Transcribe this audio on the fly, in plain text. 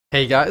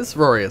Hey guys,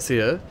 Rorius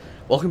here.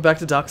 Welcome back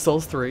to Dark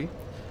Souls 3.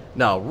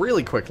 Now,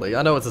 really quickly,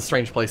 I know it's a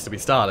strange place to be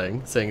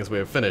starting, seeing as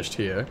we're finished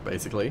here,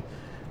 basically.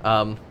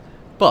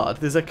 But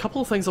there's a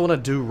couple of things I want to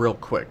do real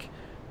quick.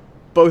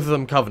 Both of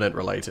them Covenant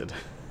related.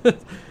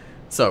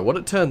 So, what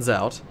it turns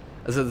out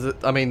is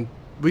that,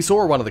 we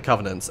saw one of the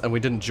Covenants and we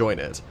didn't join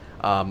it.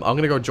 I'm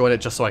going to go join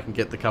it just so I can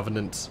get the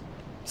Covenant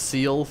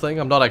seal thing.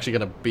 I'm not actually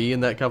going to be in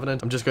that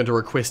Covenant. I'm just going to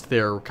request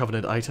their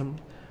Covenant item.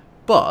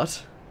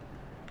 But,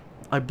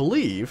 I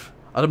believe...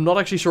 I'm not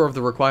actually sure of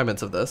the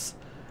requirements of this,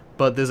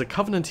 but there's a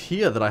covenant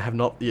here that I have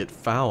not yet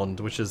found,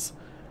 which is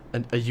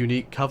a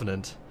unique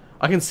covenant.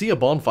 I can see a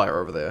bonfire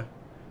over there,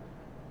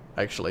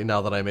 actually,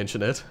 now that I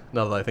mention it,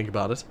 now that I think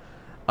about it.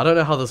 I don't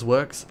know how this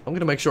works. I'm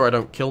going to make sure I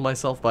don't kill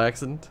myself by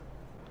accident.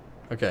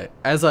 Okay,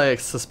 as I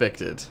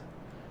suspected.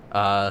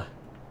 Oh.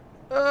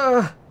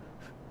 You're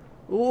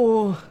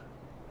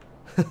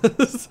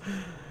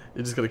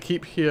just going to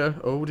keep here.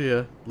 Oh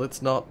dear,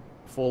 let's not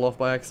fall off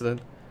by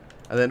accident.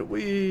 And then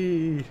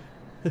whee!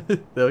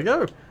 There we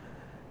go.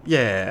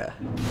 Yeah.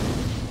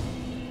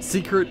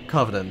 Secret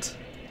Covenant.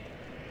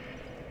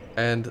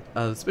 And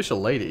a special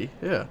lady,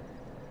 yeah.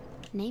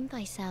 Name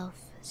thyself,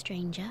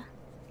 stranger.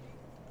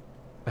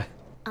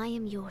 I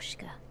am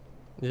Yorshka,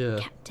 Yeah.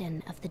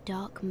 captain of the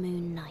Dark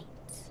Moon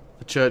Knights.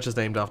 The church is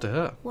named after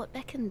her. What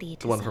beckoned thee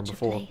to The one such from a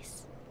before.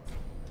 place?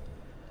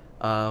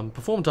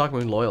 Perform Dark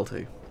Moon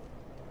loyalty.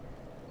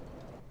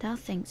 Thou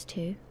thinkst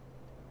too.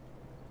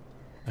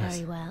 Yes.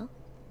 Very well.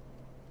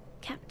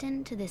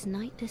 Captain to this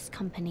knightless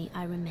company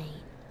I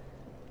remain.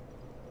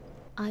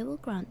 I will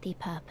grant thee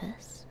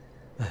purpose.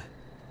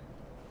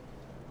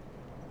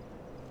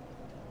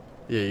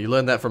 Yeah, you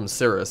learned that from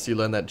Cirrus. You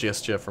learned that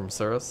gesture from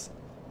Cirrus.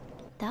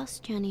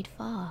 Thou'st journeyed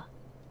far.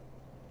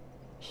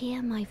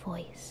 Hear my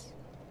voice.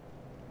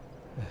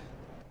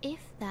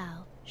 If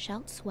thou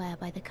shalt swear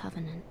by the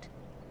covenant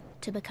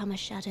to become a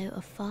shadow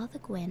of Father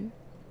Gwyn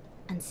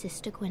and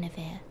Sister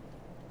Guinevere,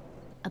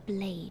 a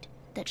blade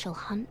that shall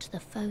hunt the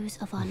foes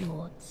of our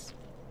lords,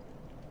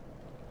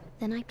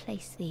 then I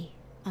place thee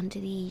under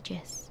the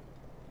aegis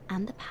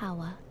and the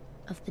power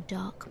of the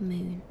Dark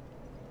Moon.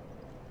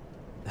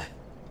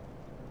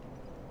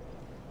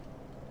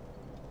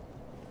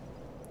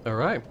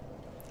 Alright.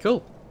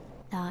 Cool.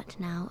 Thou art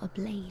now a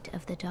blade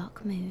of the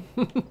Dark Moon.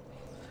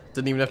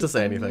 Didn't even have to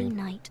say The only anything.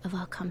 knight of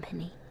our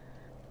company.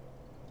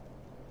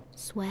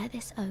 Swear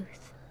this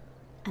oath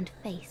and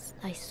face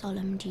thy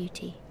solemn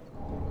duty.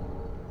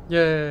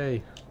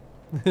 Yay!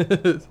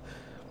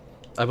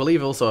 I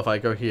believe also if I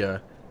go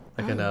here,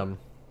 I can,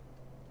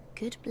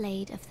 Good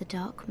blade of the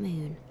Dark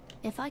Moon,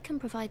 if I can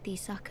provide thee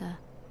succor,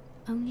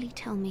 only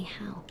tell me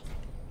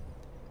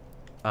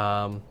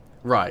how.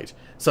 Right.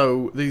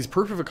 So, these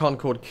Proof of a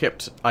Concord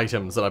kept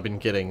items that I've been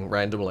getting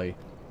randomly,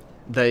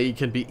 they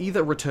can be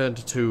either returned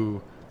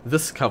to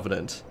this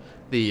Covenant,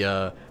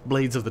 the,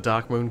 Blades of the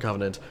Dark Moon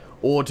Covenant,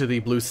 or to the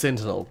Blue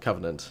Sentinel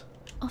Covenant.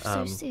 Off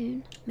so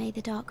soon, may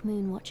the Dark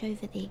Moon watch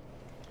over thee.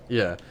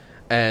 Yeah,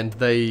 and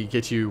they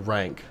get you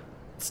rank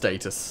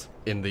status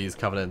in these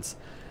Covenants.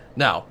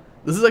 Now,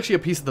 this is actually a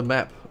piece of the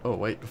map. Oh,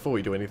 wait, before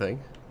we do anything.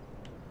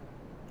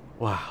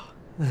 Wow.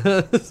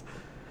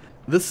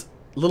 This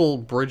little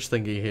bridge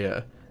thingy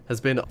here has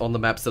been on the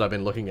maps that I've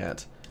been looking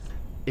at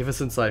ever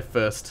since I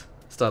first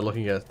started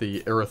looking at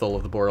the Irithyll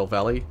of the Boreal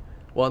Valley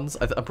ones.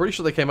 I'm pretty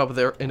sure they came up with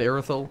in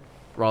Irithyll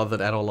rather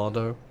than Anor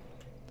Londo.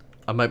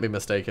 I might be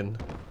mistaken.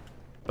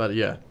 But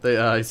yeah,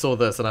 I saw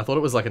this and I thought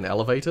it was like an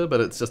elevator,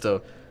 but it's just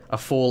a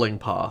falling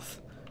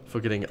path for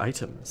getting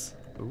items.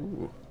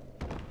 Ooh.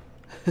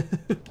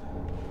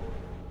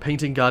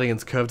 Painting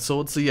Guardians curved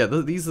swords. So yeah,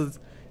 these are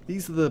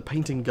the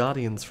Painting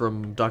Guardians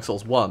from Dark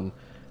Souls 1.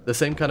 The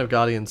same kind of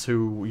Guardians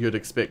who you'd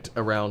expect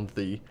around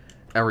the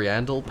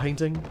Ariandel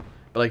painting.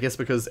 But I guess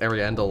because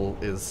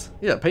Ariandel is...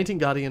 yeah, Painting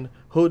Guardian,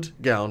 hood,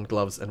 gown,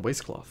 gloves, and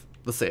waistcloth.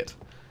 The set.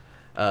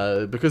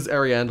 Because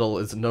Ariandel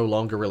is no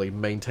longer really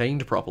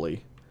maintained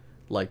properly,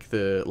 like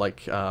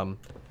Ariamis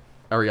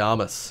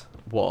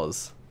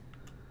was.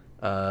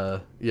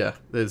 Yeah,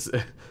 there's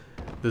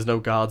no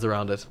guards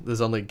around it.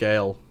 There's only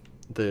Gale,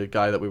 the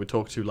guy that we would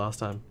talk to last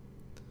time.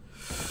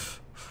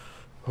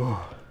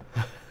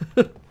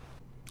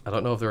 I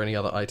don't know if there are any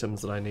other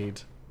items that I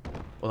need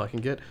or I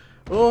can get.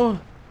 Oh,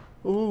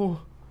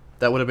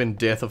 that would have been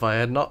death if I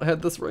had not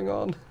had this ring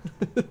on.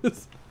 I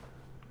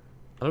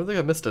don't think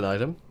I missed an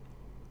item.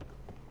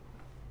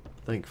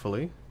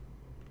 Thankfully.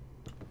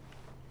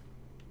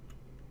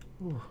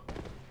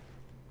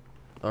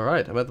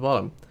 Alright, I'm at the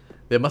bottom.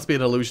 There must be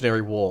an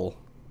illusionary wall.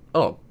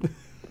 Oh.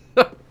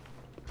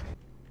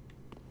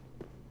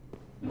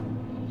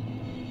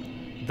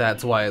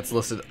 That's why it's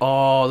listed.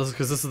 Oh, this is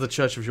because this is the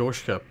Church of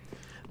Yorshka.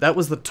 That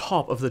was the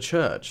top of the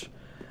church.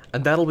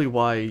 And that'll be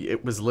why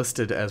it was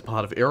listed as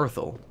part of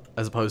Irithyll,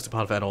 as opposed to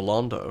part of Anor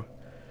Londo.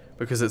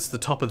 Because it's the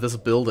top of this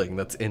building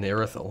that's in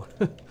Irithyll.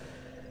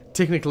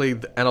 Technically,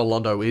 Anor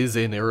Londo is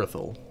in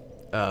Irithyll.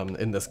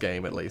 In this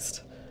game, at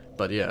least.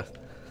 But yeah.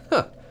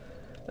 Huh.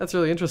 That's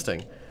really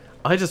interesting.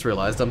 I just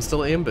realized I'm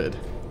still embered.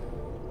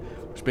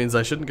 Which means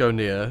I shouldn't go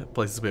near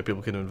places where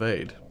people can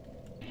invade.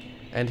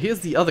 And here's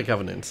the other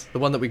Covenant, the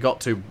one that we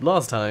got to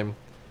last time,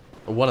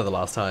 or one of the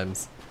last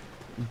times,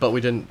 but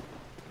we didn't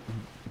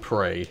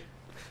pray.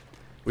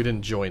 We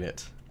didn't join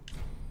it.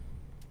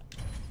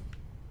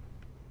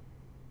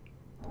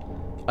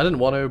 I didn't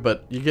want to,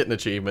 but you get an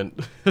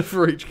achievement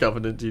for each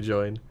Covenant you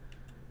join.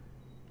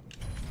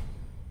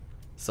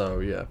 So,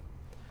 yeah.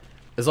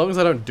 As long as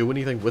I don't do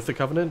anything with the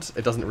Covenant,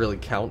 it doesn't really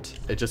count.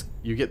 It just,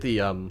 you get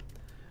the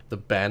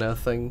banner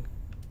thing.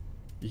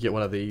 You get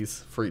one of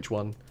these for each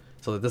one.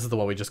 So this is the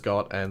one we just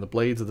got, and the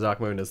Blades of the Dark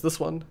Moon is this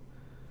one.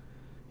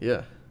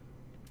 Yeah.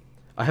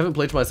 I haven't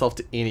played myself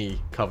to any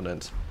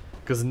Covenant,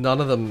 because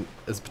none of them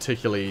I'm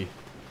particularly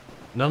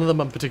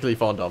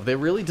fond of. They're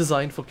really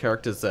designed for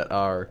characters that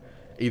are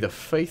either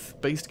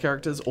faith-based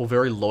characters or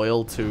very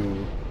loyal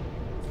to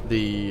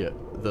the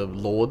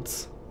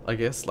lords, I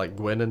guess, like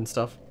Gwen and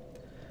stuff.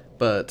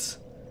 But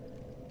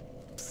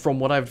from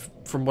what I've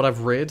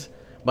read,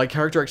 my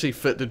character actually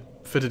fitted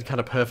kind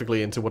of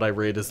perfectly into what I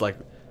read as like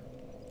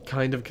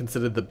kind of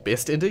considered the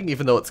best ending,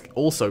 even though it's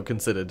also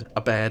considered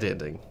a bad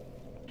ending.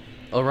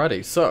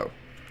 Alrighty, so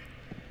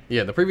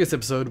yeah, in the previous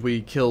episode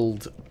we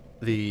killed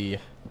the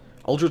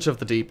Aldrich of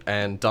the Deep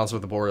and Dancer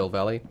of the Boreal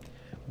Valley,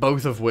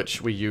 both of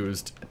which we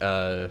used,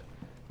 you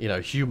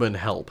know, human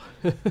help.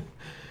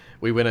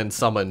 We went and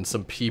summoned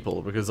some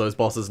people, because those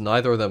bosses,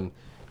 neither of them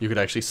you could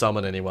actually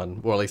summon anyone,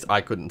 or at least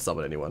I couldn't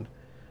summon anyone.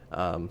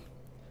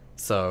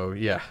 So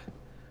yeah,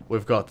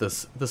 we've got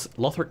this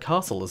Lothric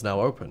Castle is now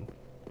open.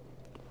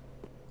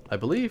 I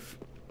believe.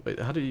 Wait,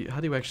 how do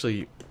you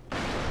actually?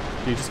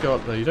 Do you just go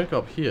up? No, you don't go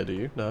up here, do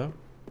you? No.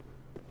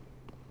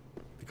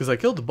 Because I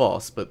killed the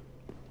boss, but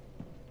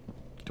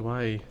do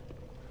I?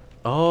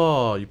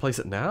 Oh, you place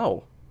it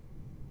now.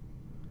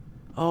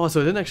 Oh, so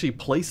I didn't actually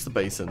place the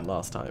basin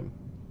last time.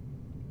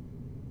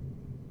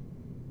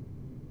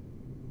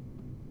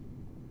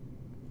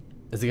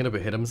 Is he gonna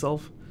hit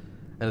himself?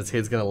 And his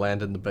head's gonna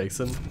land in the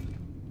basin?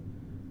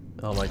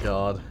 Oh my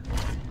god.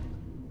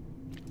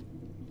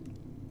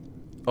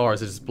 Or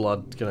is it just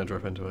blood gonna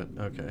drip into it?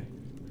 Okay.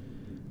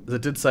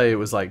 It did say it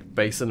was like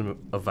Basin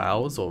of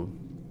Vows, or...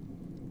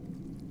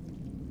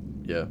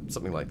 yeah,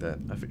 something like that.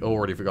 I've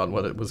already forgotten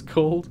what it was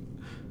called.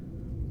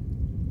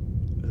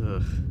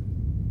 Ugh.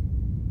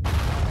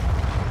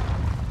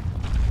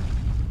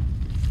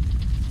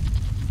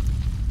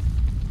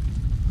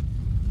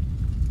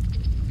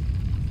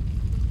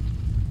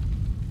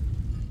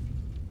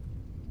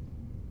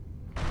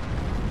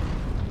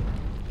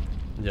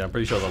 Yeah, I'm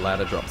pretty sure the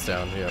ladder drops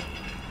down here.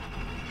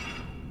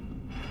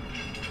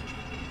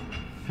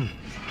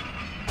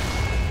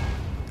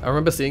 I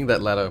remember seeing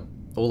that ladder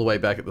all the way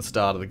back at the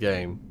start of the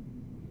game,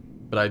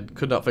 but I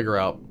could not figure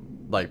out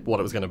like what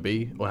it was going to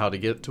be or how to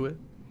get to it.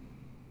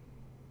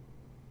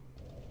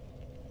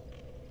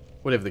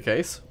 Whatever the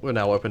case, we're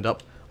now opened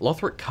up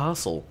Lothric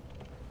Castle.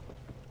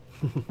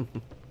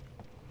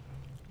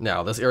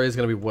 Now, this area is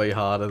going to be way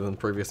harder than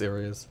previous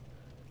areas,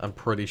 I'm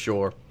pretty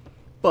sure.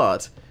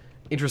 But,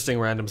 interesting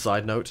random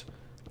side note,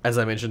 as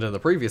I mentioned in the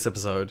previous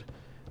episode,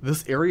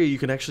 this area you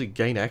can actually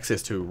gain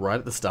access to right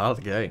at the start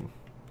of the game.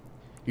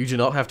 You do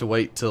not have to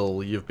wait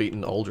till you've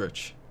beaten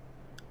Aldrich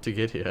to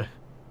get here.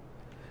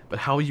 But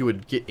how you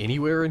would get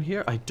anywhere in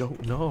here, I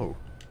don't know.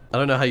 I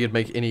don't know how you'd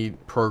make any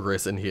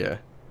progress in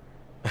here.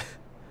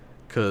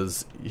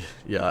 Because,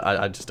 yeah,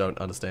 I just don't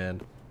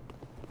understand.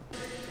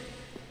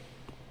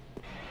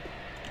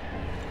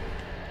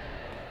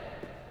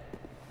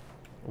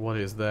 What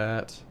is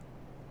that?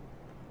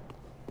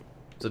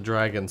 It's a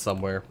dragon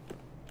somewhere.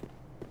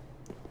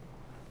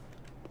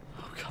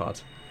 Oh god,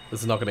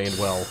 this is not going to end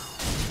well.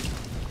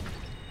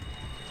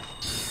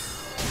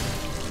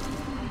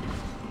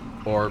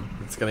 Or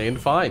it's going to end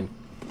fine.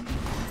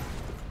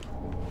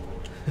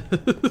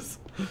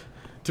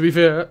 To be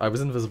fair, I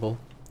was invisible,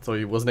 so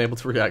he wasn't able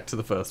to react to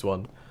the first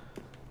one.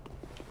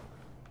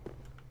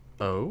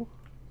 Oh?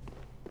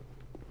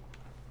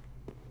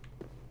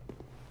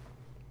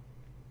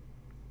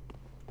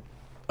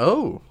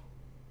 Oh!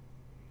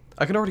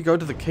 I can already go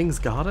to the King's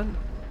Garden?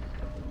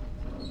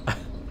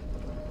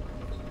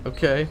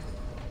 Okay.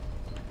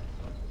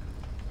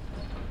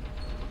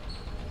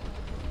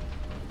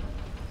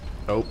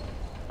 Oh,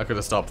 I could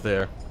have stopped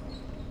there.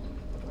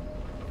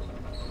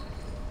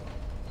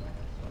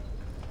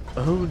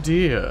 Oh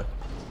dear.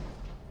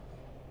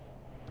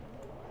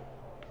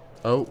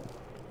 Oh.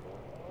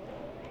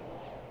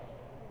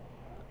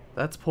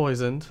 That's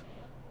poisoned.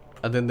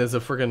 And then there's a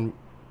friggin'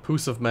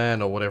 Poos of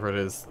Man or whatever it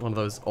is. One of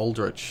those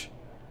Aldrich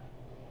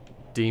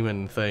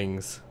demon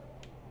things.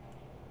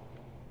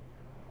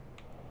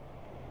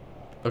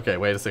 Okay,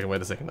 wait a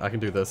second. I can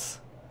do this.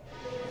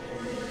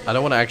 I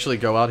don't want to actually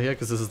go out here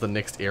because this is the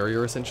next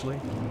area essentially.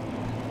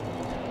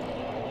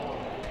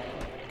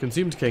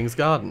 Consumed King's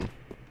Garden.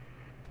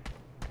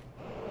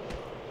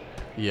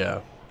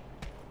 Yeah.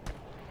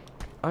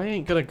 I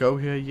ain't gonna go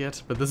here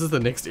yet, but this is the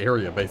next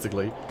area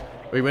basically.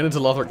 We went into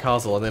Lothric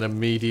Castle and then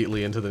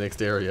immediately into the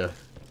next area.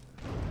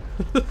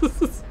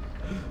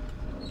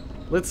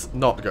 Let's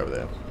not go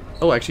there.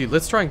 Oh, actually,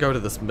 let's try and go to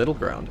this middle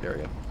ground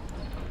area.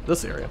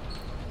 This area.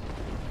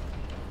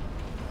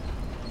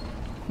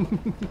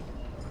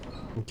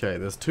 Okay,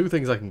 there's two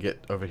things I can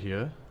get over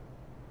here.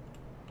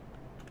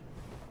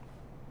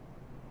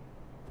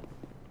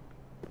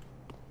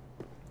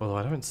 Although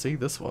I don't see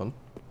this one.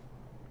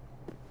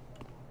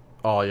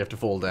 Oh, you have to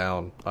fall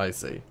down. I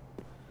see.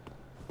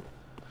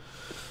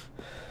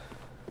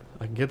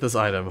 I can get this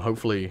item,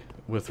 hopefully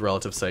with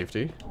relative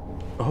safety.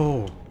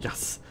 Oh,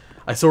 yes.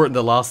 I saw it in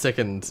the last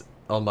second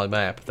on my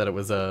map that it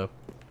was a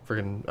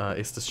friggin'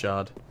 Estus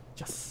shard.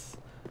 Yes.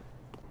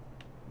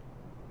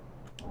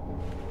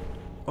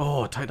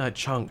 Oh, Titanite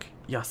chunk.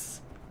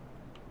 Yes.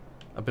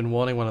 I've been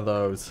wanting one of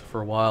those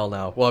for a while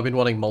now. Well, I've been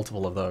wanting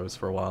multiple of those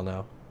for a while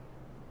now.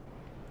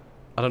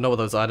 I don't know what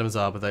those items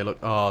are, but they look...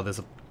 Oh, there's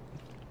a...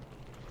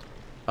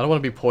 I don't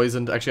want to be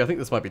poisoned. Actually, I think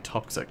this might be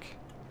toxic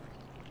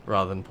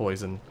rather than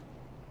poison.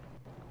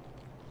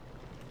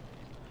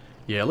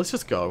 Yeah, let's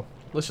just go.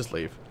 Let's just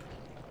leave.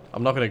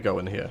 I'm not going to go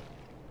in here.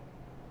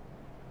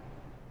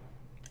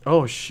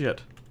 Oh,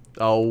 shit.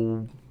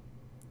 Oh.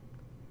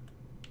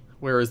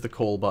 Where is the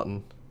call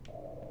button?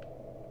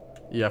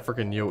 Yeah, I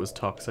freaking knew it was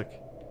toxic.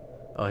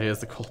 Oh, here's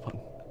the call button.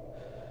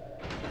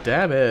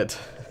 Damn it.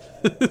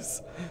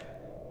 It's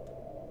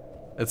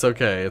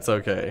okay, it's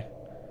okay.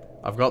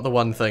 I've got the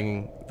one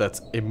thing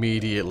that's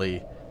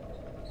immediately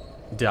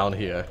down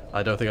here.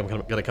 I don't think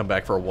I'm gonna come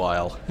back for a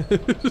while.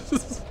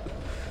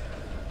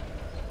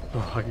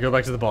 Oh, I can go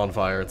back to the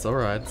bonfire. It's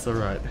alright, it's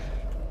alright.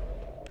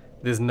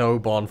 There's no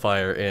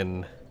bonfire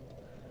in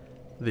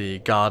the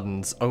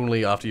gardens.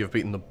 Only after you've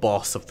beaten the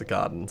boss of the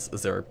gardens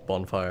is there a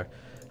bonfire.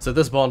 So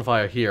this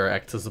bonfire here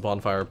acts as a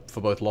bonfire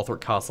for both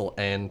Lothric Castle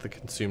and the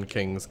Consumed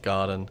King's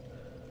Garden.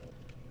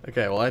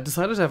 Okay, well I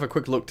decided to have a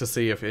quick look to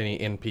see if any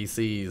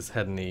NPCs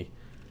had any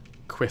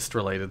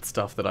quest-related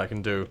stuff that I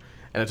can do.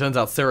 And it turns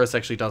out Cirrus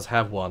actually does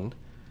have one,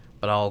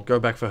 but I'll go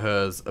back for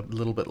hers a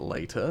little bit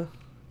later.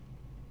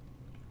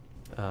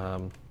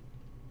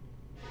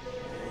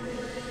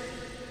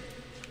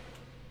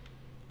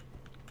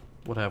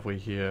 What have we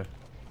here?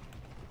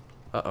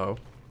 Uh-oh.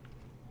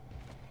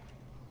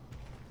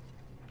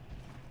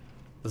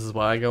 This is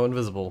why I go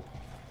invisible.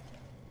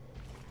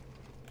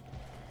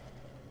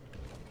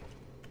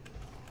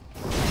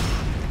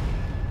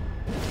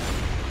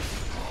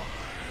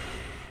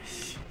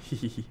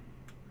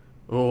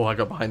 Oh, I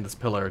got behind this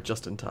pillar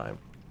just in time.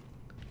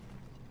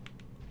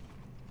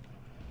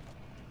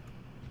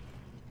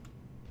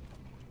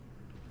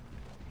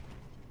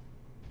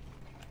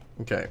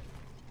 Okay.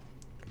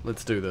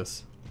 Let's do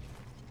this.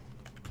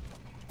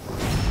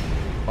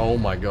 Oh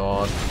my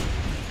god.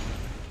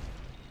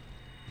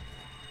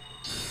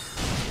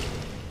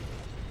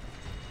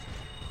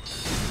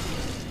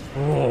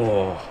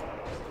 Oh.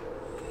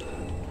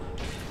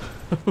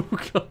 Oh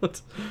god.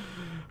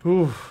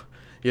 Ooh.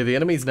 Yeah, the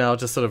enemies now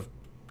just sort of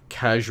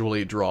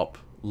casually drop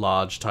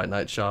large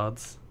Titanite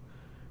shards,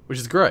 which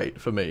is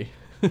great for me.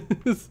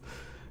 It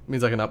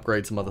means I can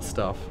upgrade some other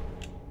stuff.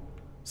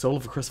 Soul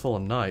of a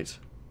Crestfallen Knight.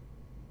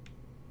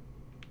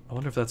 I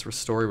wonder if that's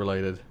story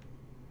related.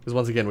 Because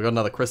once again, we got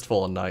another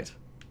Crestfallen Knight.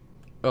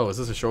 Oh, is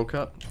this a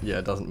shortcut? Yeah,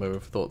 it doesn't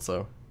move. Thought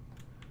so.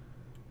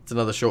 It's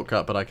another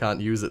shortcut, but I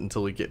can't use it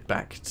until we get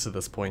back to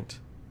this point.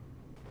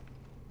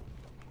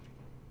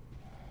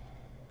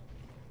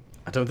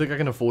 I don't think I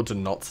can afford to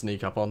not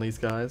sneak up on these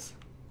guys.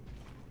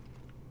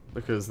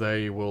 Because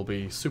they will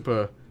be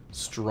super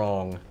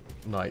strong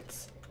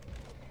knights.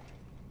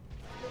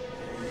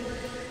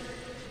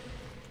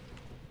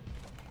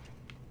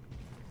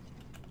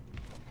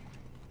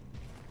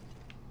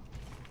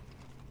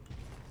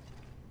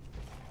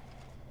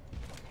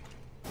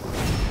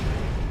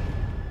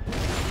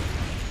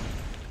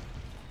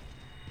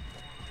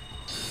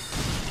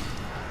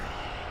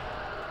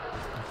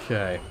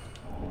 Okay.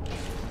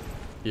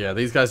 Yeah,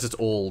 these guys just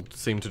all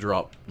seem to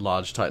drop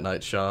large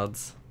Titanite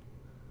shards.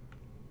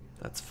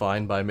 That's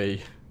fine by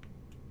me.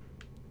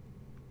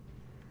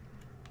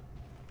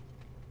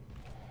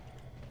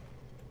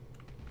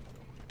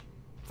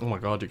 Oh my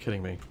god, you're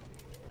kidding me.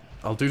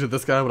 I'll do to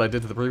this guy what I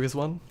did to the previous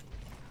one.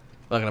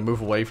 I'm gonna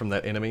move away from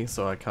that enemy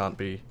so I can't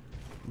be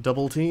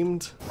double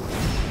teamed.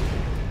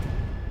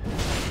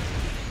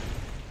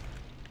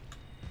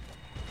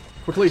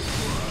 Quickly!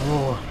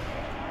 Oh.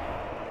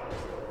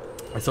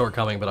 I saw it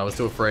coming, but I was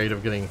too afraid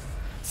of getting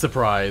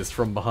surprised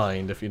from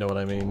behind, if you know what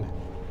I mean.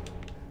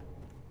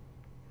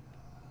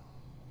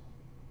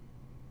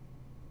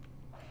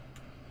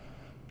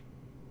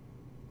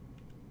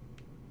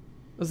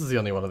 This is the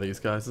only one of these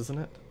guys, isn't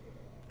it?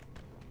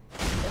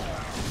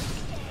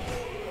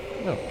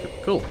 Oh,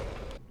 cool.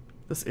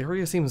 This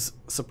area seems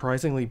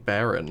surprisingly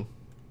barren.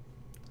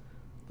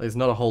 There's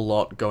not a whole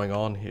lot going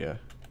on here.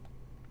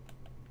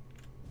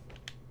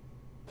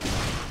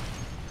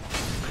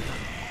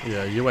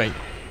 Yeah, you ain't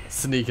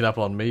sneaking up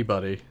on me,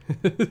 buddy.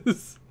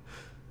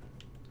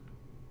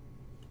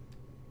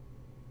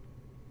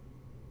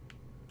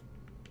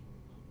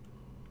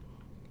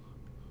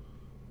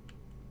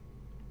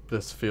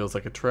 This feels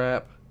like a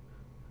trap.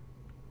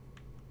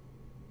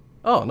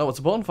 Oh, no, it's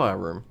a bonfire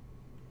room.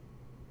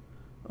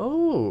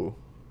 Oh,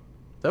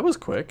 that was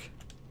quick.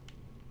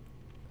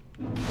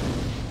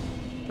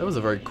 That was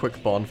a very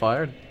quick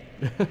bonfire.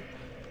 You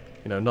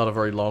know, not a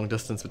very long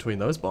distance between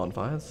those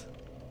bonfires.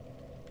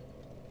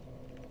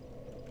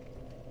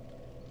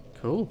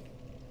 Cool.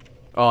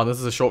 Oh, and this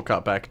is a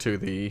shortcut back to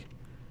the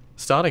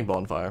starting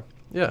bonfire.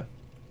 Yeah,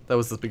 that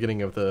was the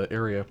beginning of the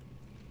area.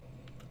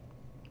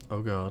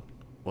 Oh god,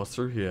 what's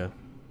through here?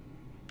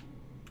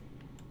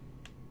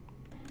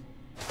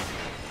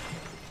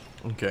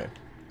 Okay,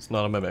 it's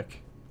not a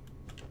mimic.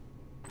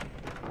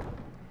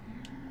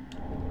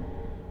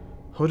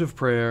 Hood of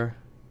prayer,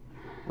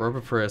 robe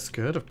of prayer,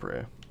 skirt of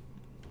prayer.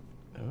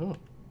 Oh.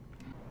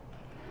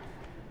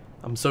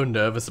 I'm so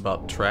nervous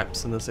about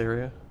traps in this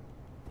area.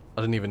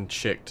 I didn't even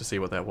check to see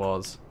what that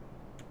was.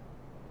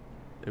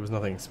 It was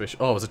nothing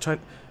special. Oh, was that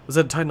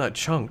a Titanite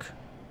chunk?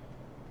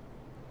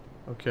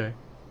 Okay.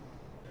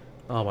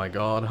 Oh my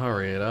god,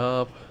 hurry it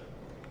up.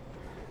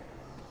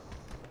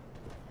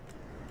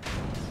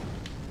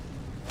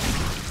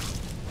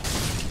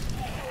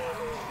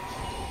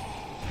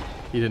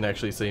 He didn't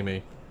actually see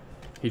me.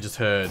 He just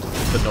heard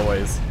the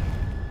noise.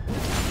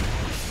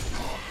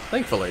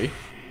 Thankfully,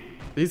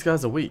 these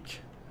guys are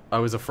weak. I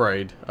was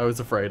afraid. I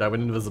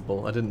went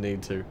invisible. I didn't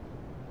need to.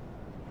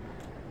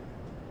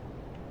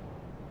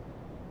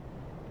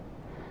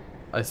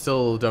 I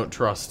still don't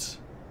trust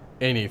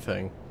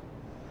anything.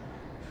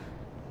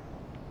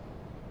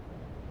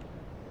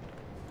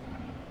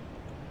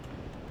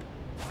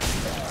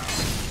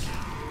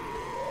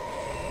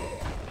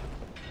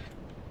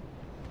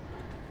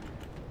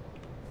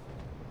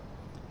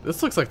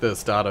 This looks like the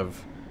start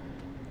of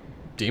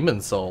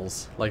Demon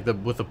Souls, like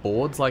with the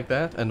boards like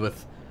that, and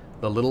with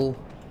the little...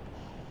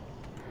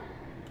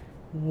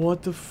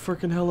 What the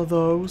frickin' hell are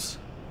those?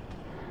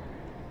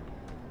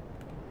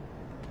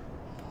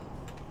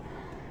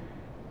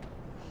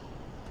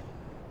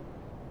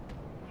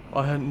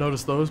 I hadn't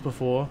noticed those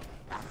before.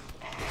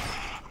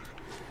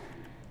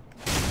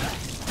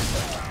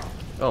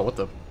 Oh, what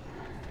the...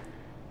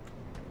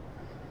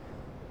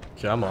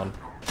 Come on.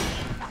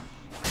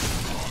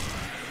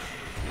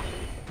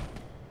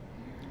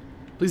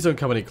 Please don't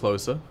come any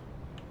closer.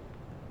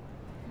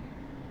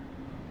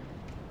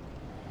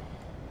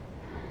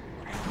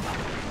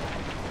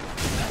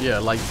 Yeah,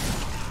 like,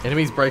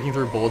 enemies breaking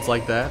through boards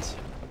like that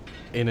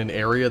in an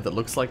area that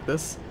looks like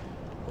this,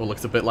 or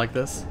looks a bit like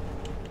this.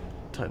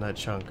 Titanite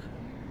chunk.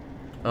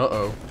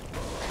 Uh-oh.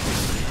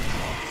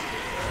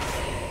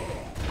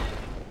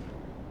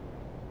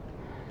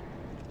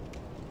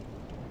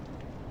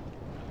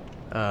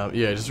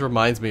 Yeah, it just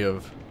reminds me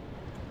of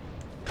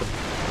the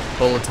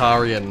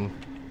Boletarian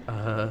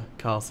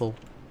castle.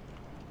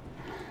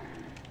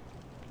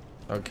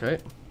 Okay.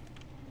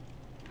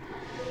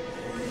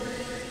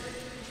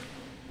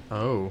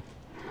 Oh.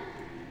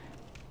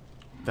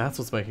 That's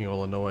what's making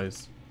all the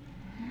noise.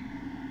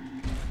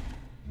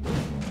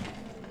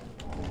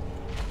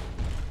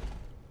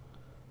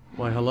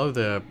 Why, hello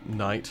there,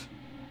 knight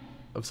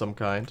of some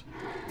kind.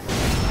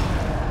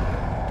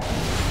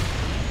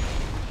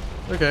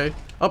 Okay,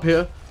 up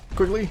here,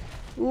 quickly.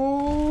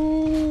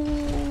 Ooh.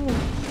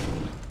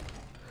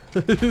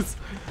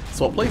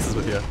 Swap places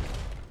with you.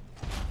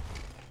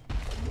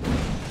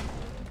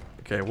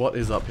 Okay, what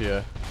is up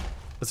here?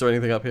 Is there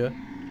anything up here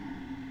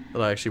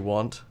that I actually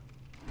want?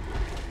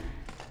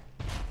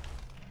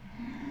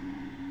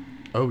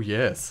 Oh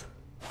yes.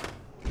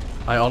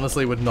 I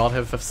honestly would not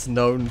have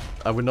known.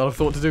 I would not have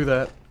thought to do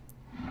that.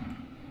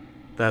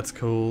 That's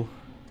cool.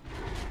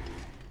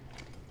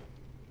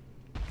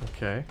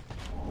 Okay.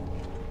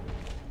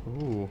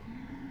 Ooh.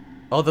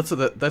 Oh, that's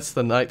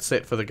the knight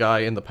set for the guy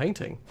in the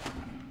painting.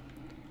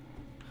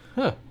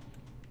 Huh.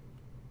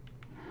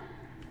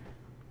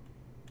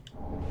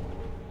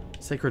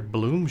 Sacred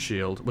Bloom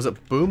Shield. Was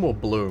it Boom or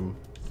Bloom?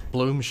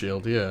 Bloom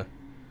Shield, yeah.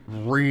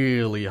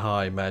 Really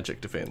high magic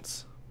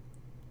defense.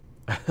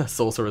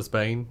 Sorcerer's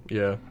Bane,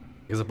 yeah.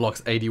 Because it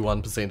blocks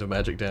 81% of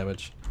magic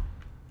damage.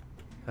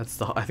 I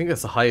think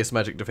that's the highest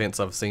magic defense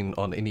I've seen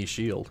on any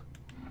shield.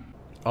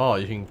 Oh,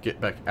 you can get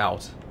back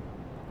out.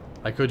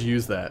 I could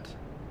use that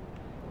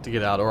to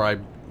get out, or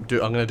I'm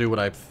gonna do what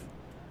I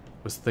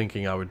was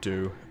thinking I would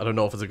do. I don't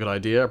know if it's a good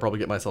idea. I'll probably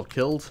get myself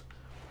killed.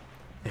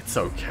 It's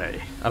okay.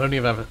 I don't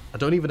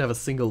even have a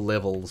single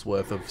level's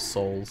worth of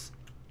souls.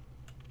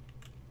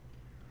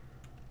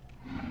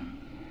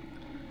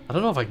 I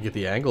don't know if I can get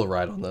the angle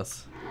right on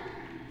this.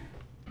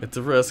 It's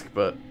a risk,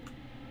 but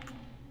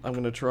I'm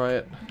gonna try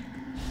it.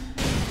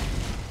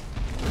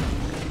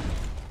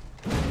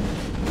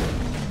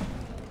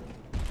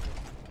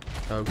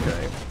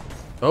 Okay.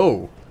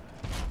 Oh!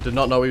 Did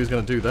not know he was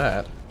gonna do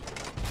that.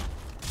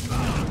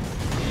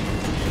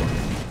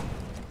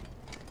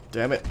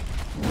 Damn it.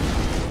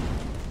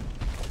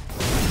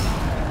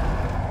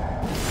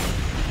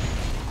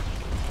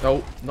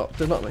 Oh,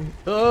 did not mean.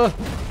 Uh-oh,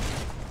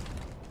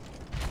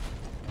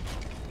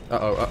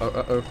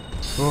 uh-oh.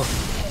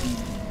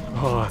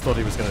 Oh, I thought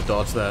he was gonna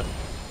dodge that.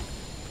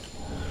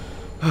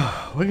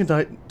 Winged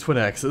Knight, Twin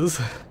Axes,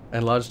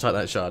 and Large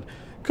Titanite Shard.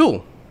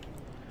 Cool.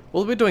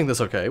 Well, we're doing this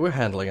okay. We're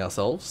handling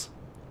ourselves.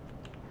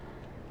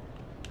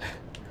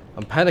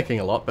 I'm panicking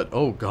a lot, but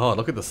oh god,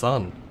 look at the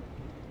sun.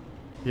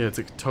 Yeah, it's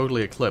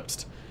totally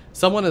eclipsed.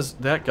 Someone is...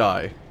 that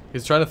guy.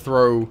 He's trying to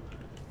throw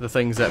the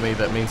things at me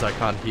that means I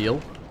can't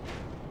heal.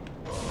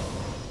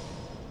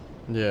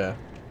 Yeah.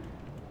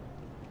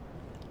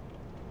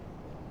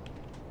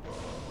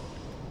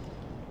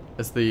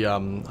 It's the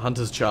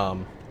Hunter's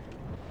Charm.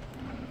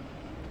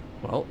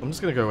 Well, I'm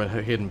just gonna go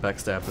ahead and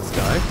backstab this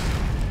guy.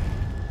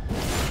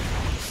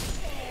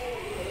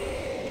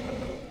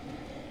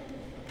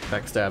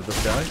 Backstab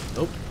this guy.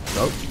 Nope.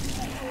 Nope.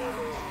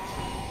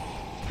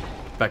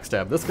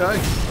 Backstab this guy.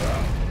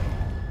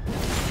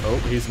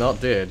 Oh, he's not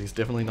dead. He's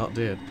definitely not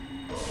dead.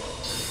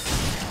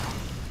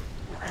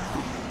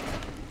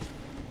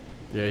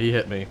 Yeah, he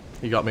hit me.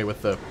 He got me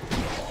with the...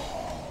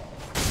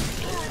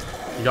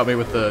 he got me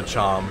with the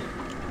charm.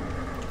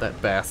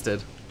 That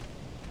bastard.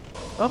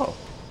 Oh,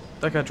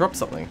 that guy dropped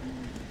something.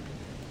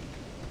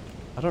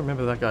 I don't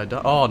remember that guy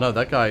died. Oh, no,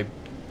 that guy...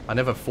 I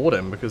never fought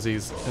him because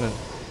he's in a...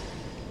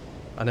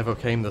 I never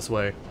came this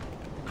way.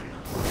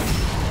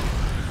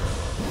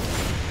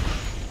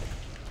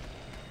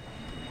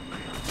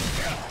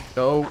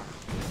 Oh.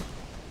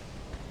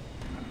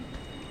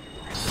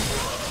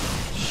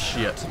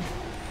 Shit.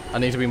 I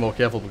need to be more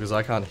careful because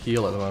I can't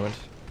heal at the moment.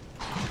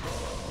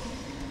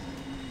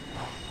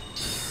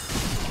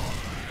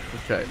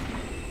 Okay.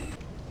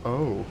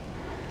 Oh.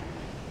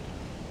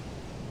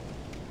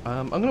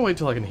 I'm gonna wait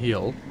till I can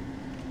heal.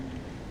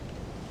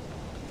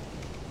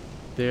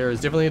 There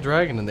is definitely a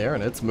dragon in there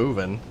and it's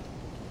moving.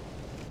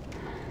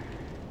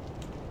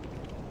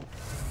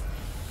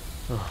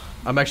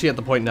 I'm actually at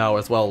the point now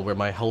as well where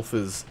my health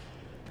is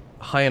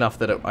high enough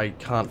that I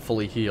can't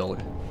fully heal.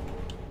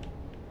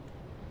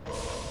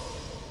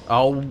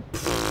 Oh,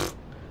 pfft.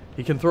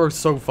 He can throw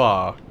so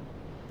far.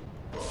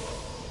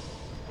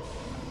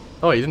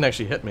 Oh, he didn't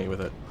actually hit me with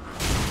it.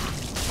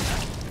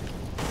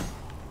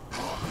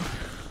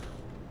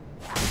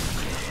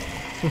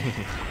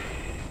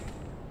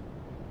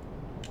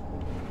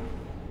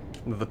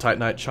 The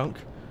Titanite chunk?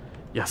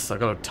 Yes, I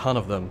got a ton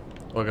of them.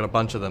 Or I got a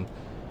bunch of them.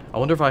 I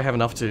wonder if I have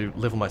enough to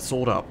level my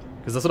sword up.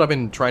 Because that's what I've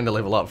been trying to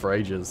level up for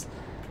ages.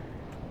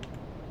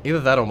 Either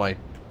that or my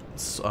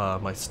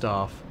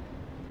staff.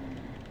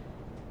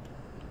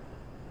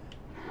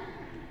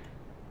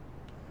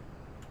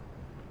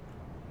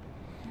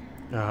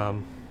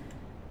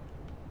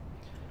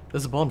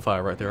 There's a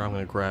bonfire right there. I'm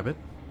going to grab it.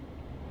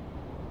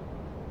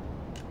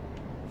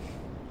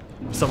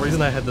 For some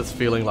reason I had this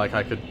feeling like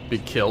I could be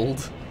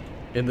killed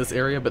in this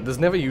area, but there's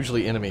never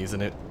usually enemies in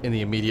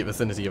the immediate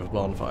vicinity of a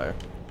bonfire.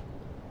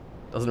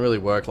 Doesn't really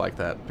work like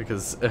that,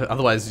 because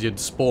otherwise you'd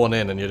spawn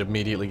in and you'd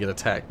immediately get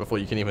attacked before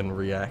you can even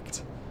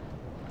react.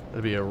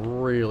 It'd be a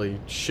really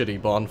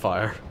shitty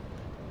bonfire.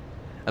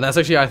 And that's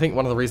actually, I think,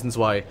 one of the reasons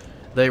why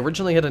they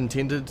originally had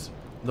intended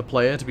the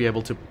player to be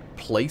able to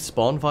place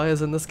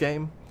bonfires in this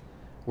game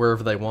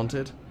wherever they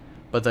wanted,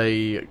 but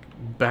they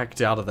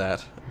backed out of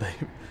that.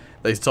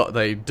 They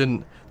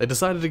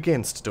decided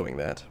against doing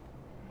that.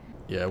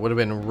 Yeah, it would have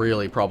been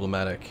really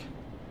problematic.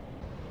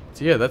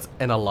 So yeah, that's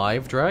an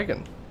alive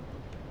dragon.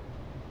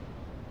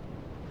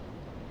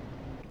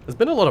 There's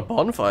been a lot of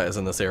bonfires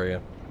in this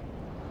area.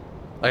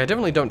 Like, I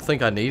definitely don't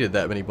think I needed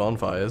that many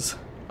bonfires.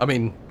 I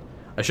mean,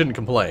 I shouldn't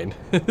complain.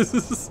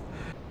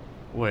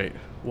 Wait,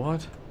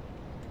 what?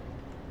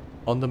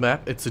 On the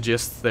map, it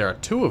suggests there are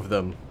 2 of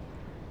them.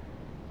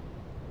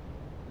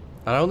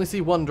 I only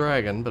see 1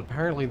 dragon, but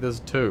apparently there's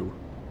 2.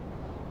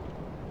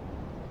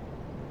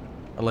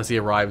 Unless he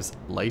arrives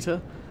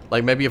later?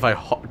 Like, maybe if I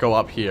go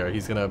up here,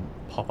 he's gonna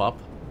pop up.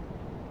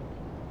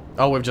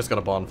 Oh, we've just got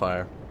a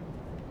bonfire.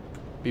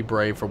 Be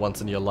brave for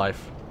once in your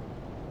life.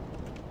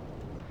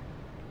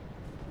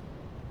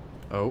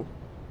 Oh.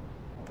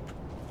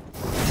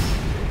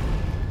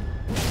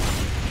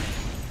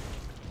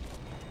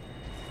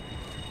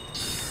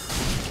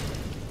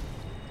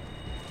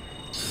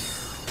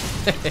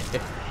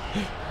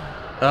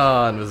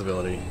 Ah,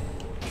 invisibility.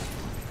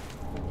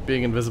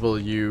 Being invisible,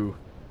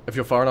 if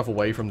you're far enough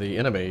away from the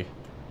enemy,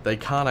 they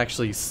can't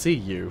actually see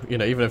you, you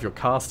know, even if you're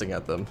casting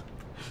at them.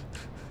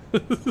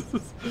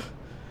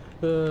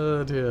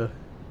 Oh dear.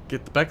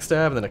 Get the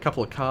backstab and then a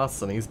couple of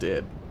casts and he's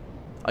dead.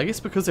 I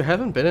guess because there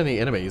haven't been any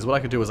enemies, what I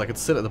could do is I could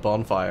sit at the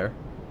bonfire,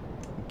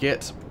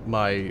 get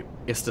my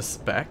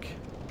Estus back,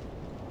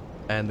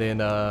 and then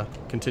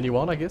continue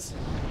on, I guess.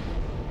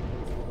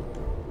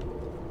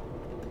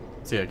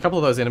 So yeah, a couple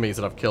of those enemies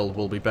that I've killed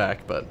will be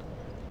back, but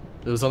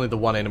there was only the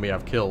 1 enemy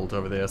I've killed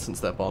over there since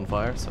that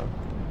bonfire, so...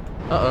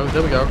 Uh-oh,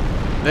 there we go.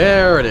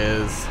 There it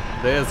is.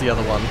 There's the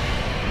other one.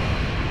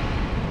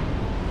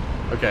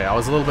 Okay, I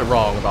was a little bit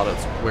wrong about it,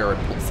 where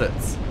it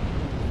sits.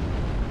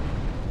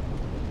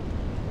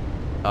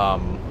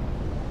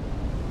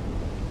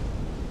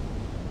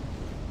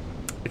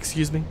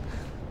 Excuse me?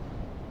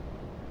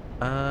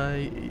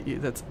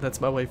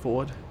 That's my way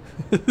forward.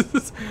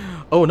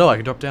 Oh no, I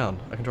can drop down.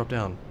 I can drop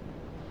down.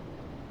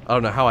 I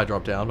don't know how I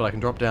drop down, but I can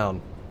drop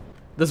down.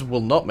 This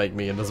will not make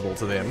me invisible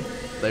to them.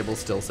 They will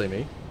still see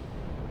me.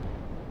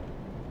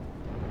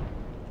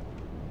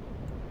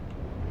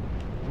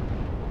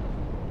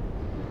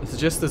 It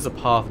suggests there's a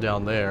path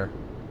down there.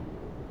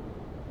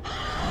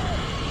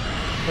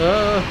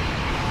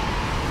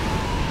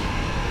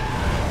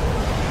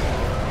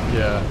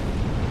 Yeah.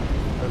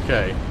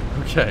 Okay.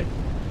 Okay.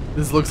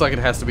 This looks like it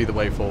has to be the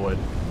way forward.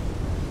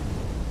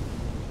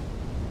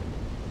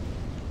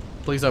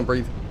 Please don't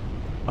breathe.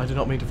 I did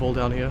not mean to fall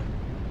down here.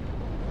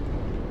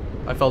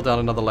 I fell down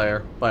another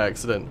layer by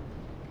accident.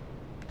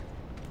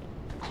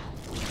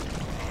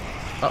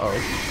 Uh-oh.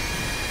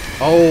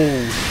 Oh,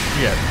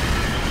 shit.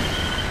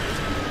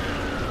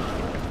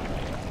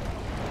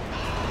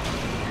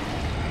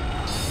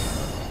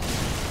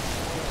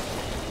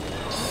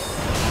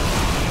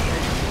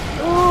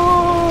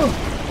 Oh!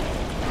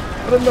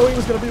 I didn't know he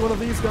was going to be one of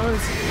these guys.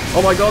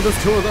 Oh my god,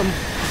 there's two of them.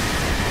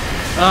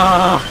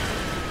 Ah!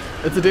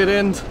 It's a dead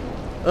end.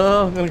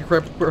 I'm gonna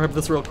grab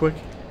this real quick.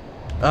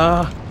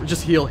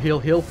 Just heal.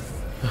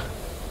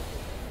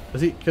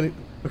 Is he? Can he?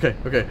 Okay,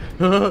 okay.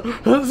 How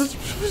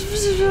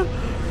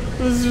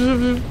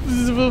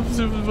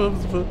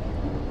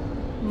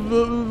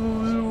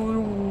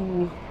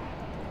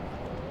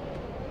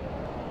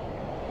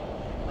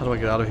do I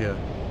get out of here?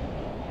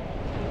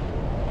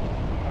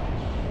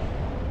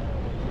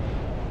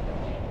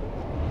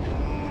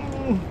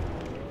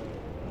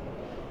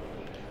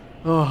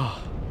 Oh.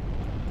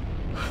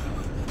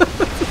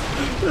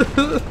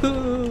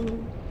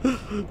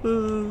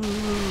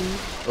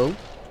 Oh.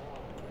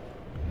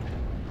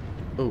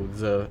 Oh,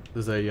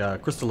 there's a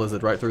crystal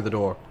lizard right through the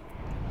door.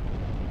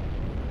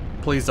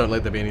 Please don't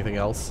let there be anything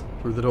else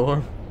through the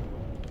door.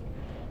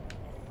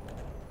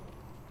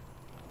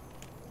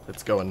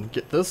 Let's go and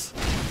get this.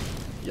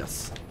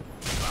 Yes.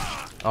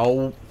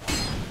 Oh.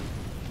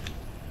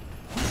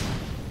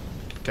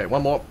 Okay,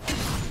 one more.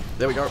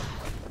 There we go.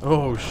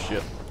 Oh,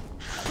 shit.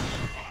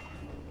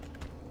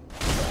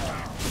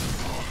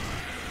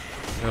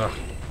 Ugh.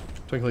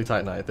 Twinkly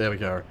Titanite, there we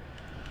go.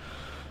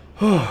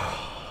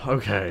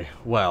 Okay,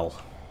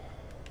 well.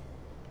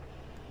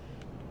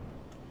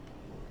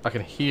 I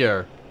can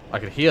hear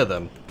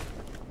them.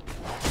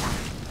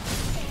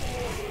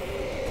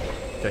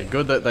 Okay,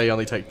 good that they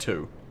only take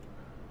two.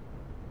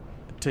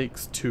 It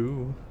takes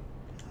two.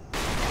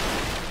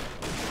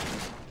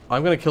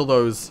 I'm gonna kill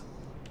those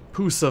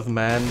Poos of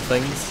Man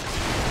things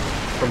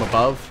from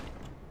above.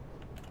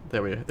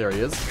 There he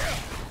is.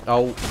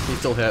 Oh, he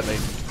still hit me.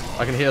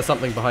 I can hear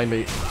something behind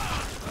me.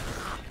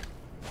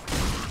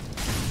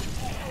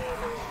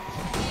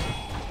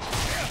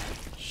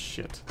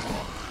 Shit.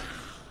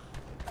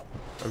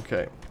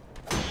 Okay.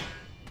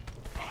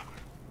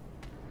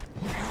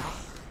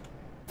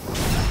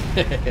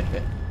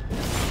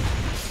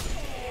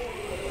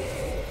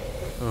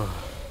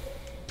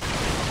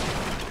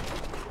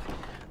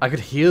 I could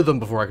hear them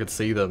before I could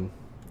see them.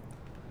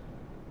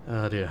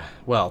 Oh dear.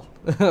 Well,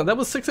 that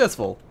was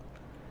successful.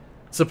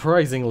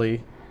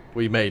 Surprisingly,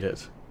 we made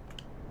it.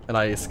 And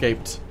I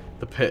escaped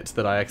the pit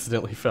that I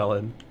accidentally fell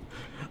in.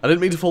 I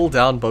didn't mean to fall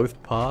down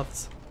both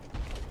paths.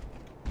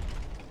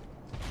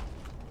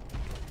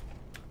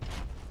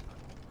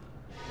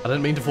 I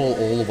didn't mean to fall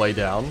all the way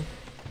down.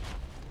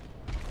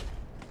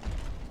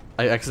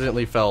 I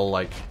accidentally fell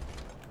like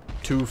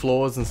 2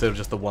 floors instead of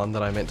just the one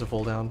that I meant to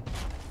fall down.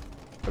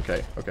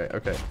 Okay, okay,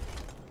 okay.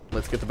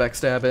 Let's get the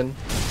backstab in.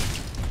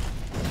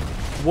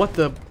 What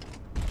the?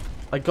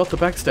 I got the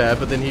backstab,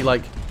 but then he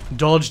like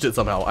dodged it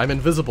somehow. I'm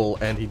invisible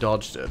and he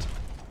dodged it.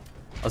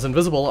 I was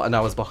invisible and I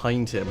was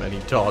behind him and he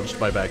dodged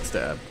my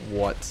backstab.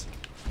 What?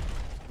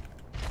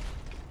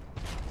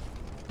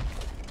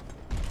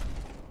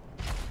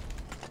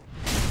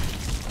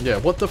 Yeah,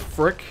 what the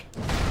frick?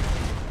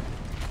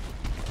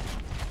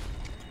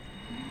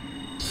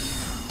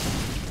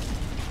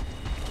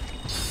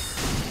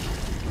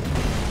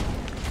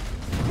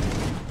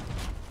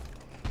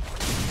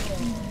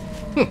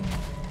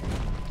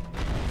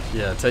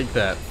 Yeah, take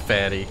that,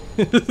 fatty.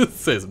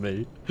 Says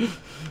me.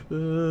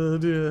 Oh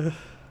dear.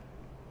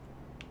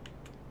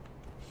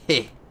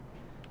 Heh.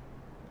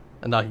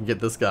 And now I can get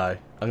this guy.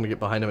 I'm gonna get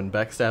behind him and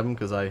backstab him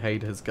because I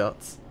hate his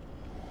guts.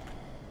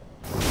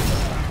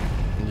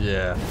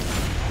 Yeah.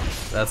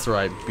 That's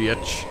right,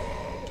 bitch.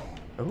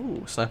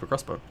 Oh, sniper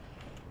crossbow.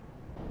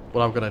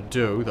 What I'm gonna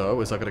do,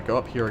 though, is I'm gonna go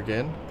up here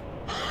again.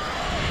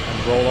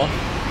 And roll off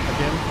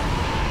again.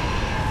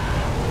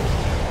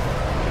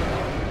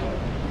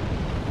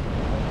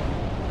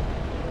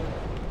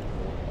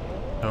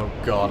 Oh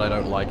god, I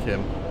don't like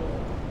him.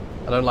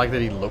 I don't like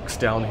that he looks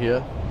down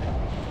here.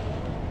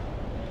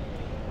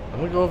 I'm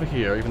gonna go over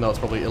here, even though it's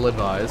probably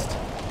ill-advised.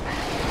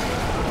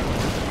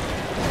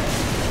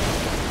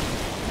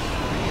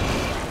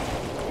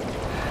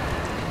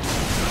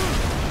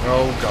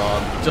 Oh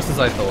god, just as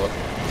I thought.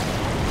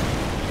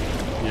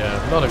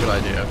 Yeah, not a good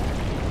idea.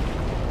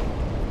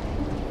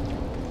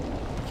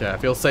 Okay, I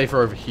feel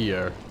safer over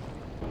here.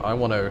 I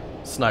want to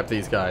snipe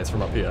these guys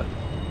from up here.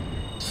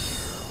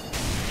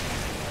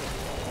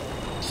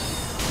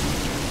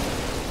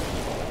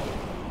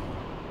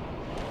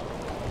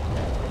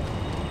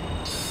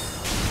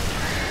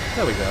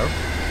 There we go.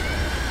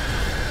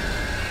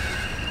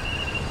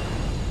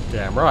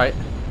 Damn right.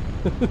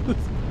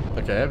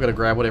 Okay, I've got to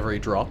grab whatever he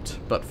dropped,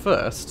 but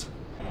first...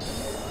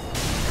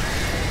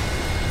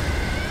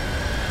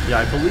 Yeah,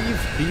 I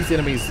believe these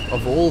enemies,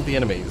 of all the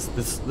enemies,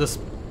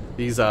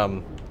 these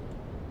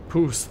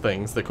poos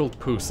things, they're called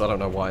poos, I don't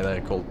know why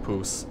they're called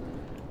poos,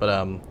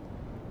 but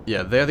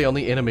yeah, they're the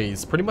only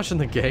enemies pretty much in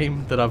the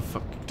game that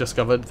I've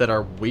discovered that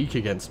are weak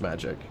against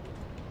magic.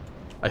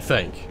 I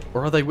think.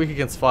 Or are they weak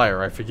against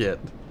fire? I forget.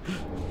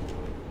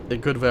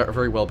 It could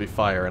very well be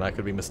fire, and I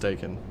could be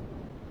mistaken.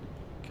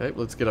 Okay,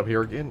 let's get up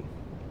here again.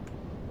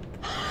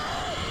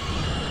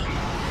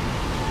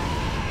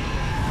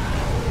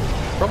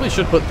 Probably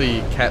should put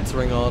the cat's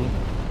ring on.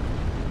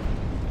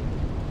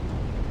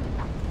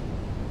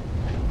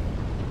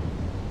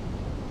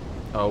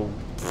 Oh.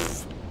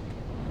 Pfft.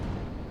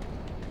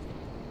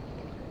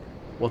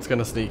 What's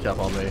gonna sneak up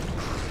on me?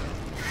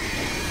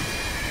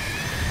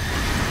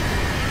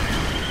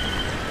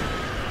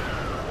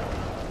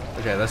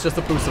 Okay, that's just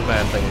the Pusa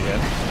Van thing again.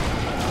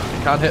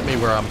 It can't hit me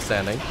where I'm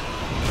standing.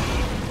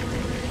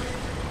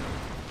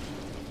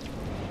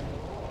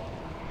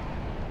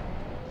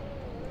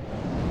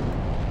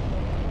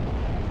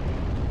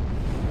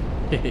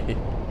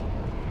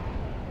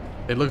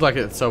 It looked like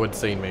it so had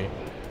seen me.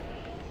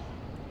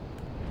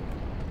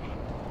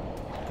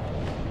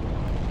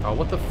 Oh,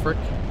 what the frick?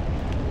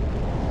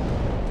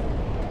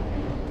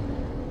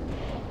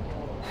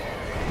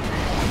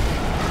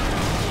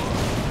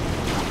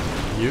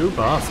 You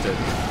bastard.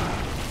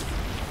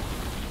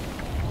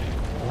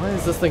 Why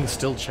is this thing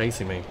still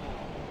chasing me?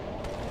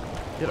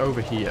 Get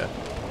over here.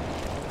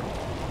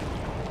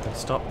 And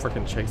stop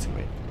frickin' chasing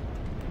me.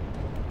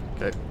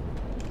 Okay.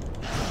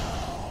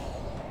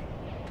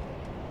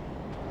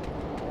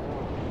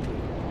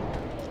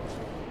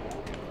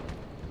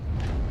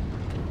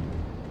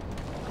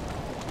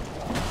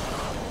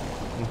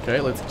 Okay,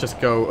 let's just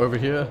go over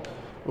here.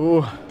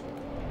 Ooh.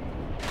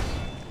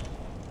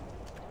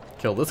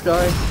 Kill this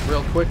guy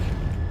real quick.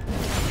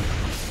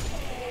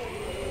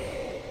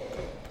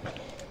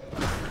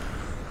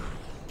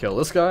 Kill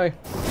this guy.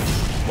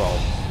 Well,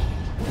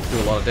 do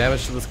a lot of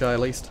damage to this guy at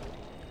least.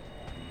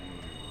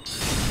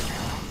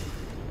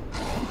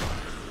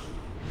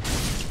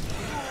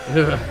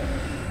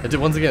 It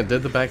did once again,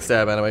 did the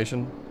backstab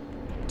animation.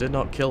 Did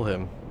not kill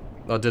him.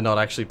 Or did not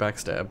actually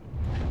backstab.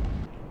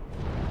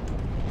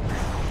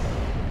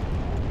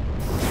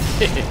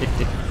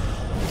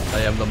 I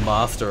am the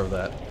master of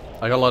that.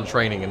 I got a lot of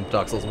training in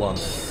Dark Souls 1.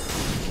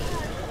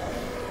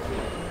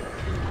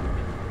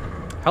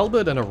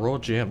 Halberd and a raw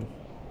gem.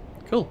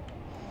 Cool.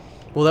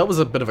 Well, that was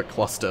a bit of a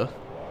cluster.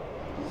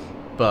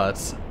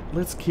 But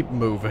let's keep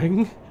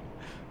moving.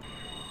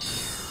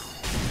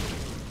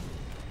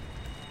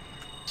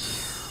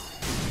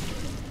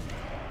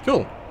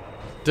 Cool.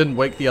 Didn't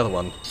wake the other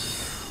one.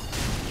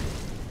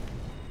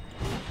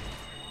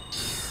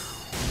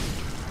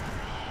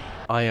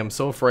 I am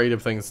so afraid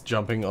of things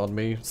jumping on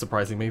me,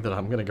 surprising me, that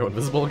I'm gonna go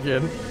invisible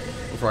again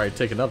before I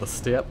take another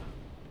step.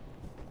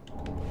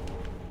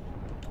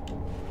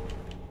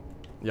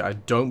 Yeah, I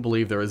don't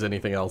believe there is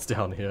anything else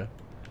down here.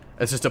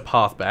 It's just a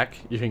path back.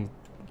 You can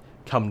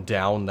come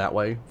down that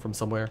way from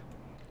somewhere.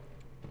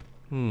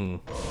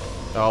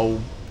 Oh.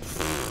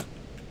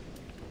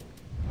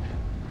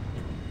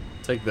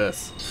 Take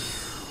this.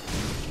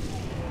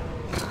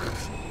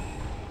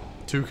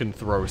 Two can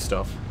throw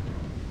stuff.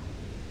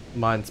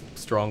 Mine's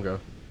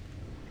stronger.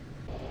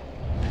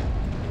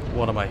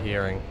 What am I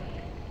hearing?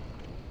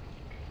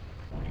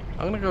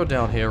 I'm gonna go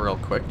down here real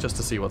quick just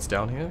to see what's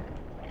down here.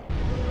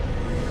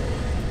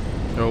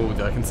 Oh,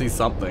 I can see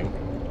something.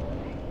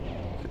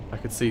 I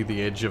could see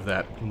the edge of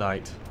that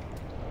knight.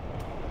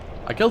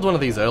 I killed one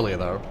of these earlier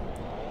though.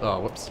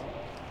 Oh, whoops.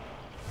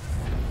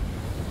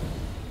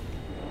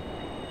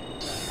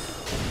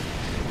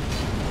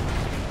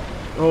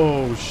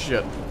 Oh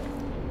shit.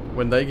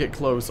 When they get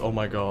close, oh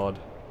my god.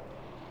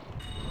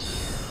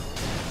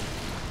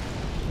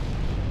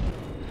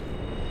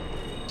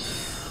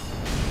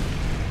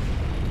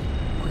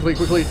 Quickly,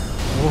 quickly.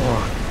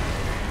 Whoa.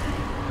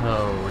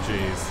 Oh,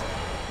 jeez.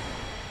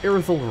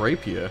 Irithel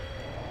Rapier.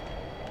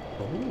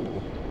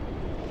 Ooh.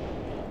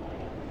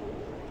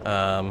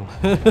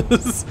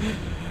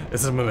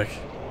 Is it a mimic?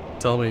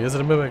 Tell me, is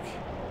it a mimic?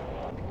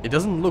 It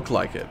doesn't look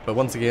like it, but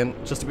once again,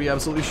 just to be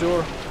absolutely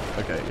sure.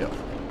 Okay, yep.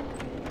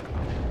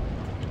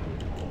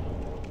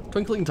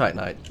 Twinkling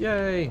Titanite.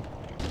 Yay!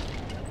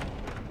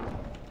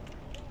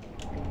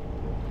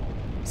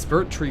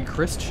 Spirit Tree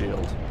Crest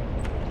Shield.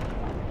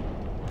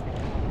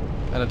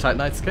 And a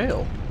Titanite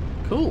scale.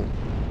 Cool.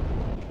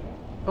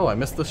 Oh, I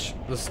missed this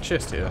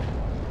chest here.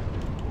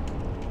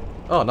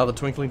 Oh, another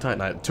Twinkling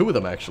Titanite. Two of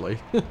them, actually.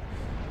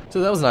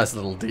 So that was a nice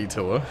little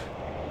detour.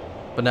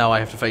 But now I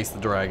have to face the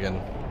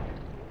dragon.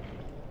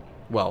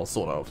 Well,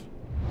 sort of.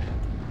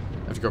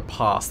 I have to go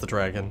past the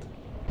dragon.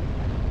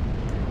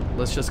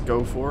 Let's just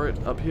go for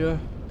it up here.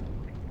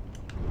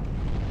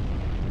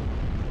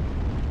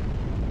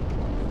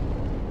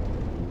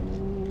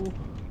 Ooh.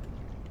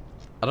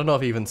 I don't know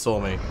if he even saw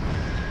me.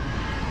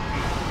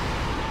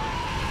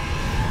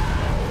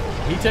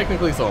 He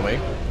technically saw me.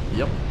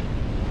 Yep.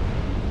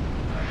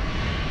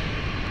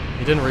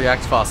 He didn't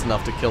react fast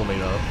enough to kill me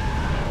though.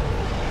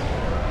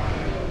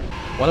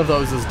 One of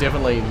those is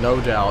definitely, no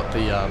doubt,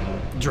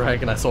 the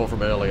dragon I saw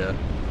from earlier.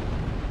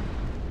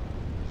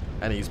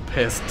 And he's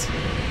pissed.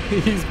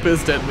 He's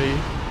pissed at me.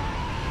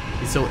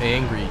 He's so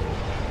angry.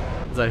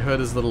 As I heard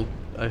his little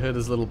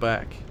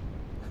back.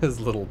 His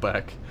little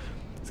back.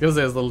 I was gonna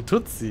say his little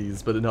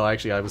tootsies, but no,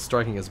 actually I was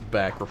striking his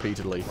back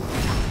repeatedly.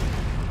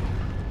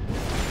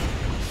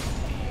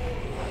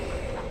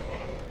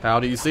 How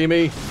do you see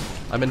me?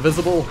 I'm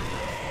invisible.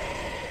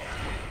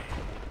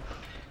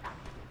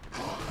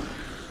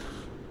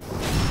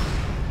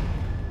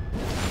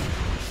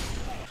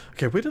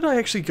 Okay, where did I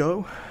actually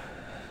go?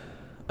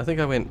 I think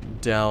I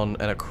went down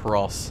and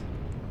across.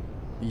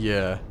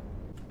 Yeah.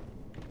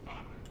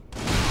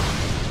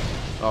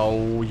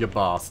 Oh, you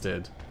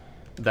bastard.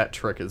 That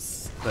trick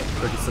is such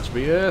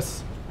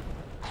BS.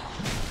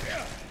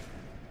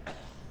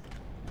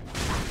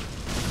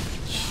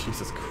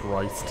 Jesus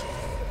Christ.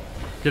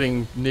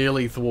 Getting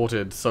nearly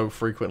thwarted so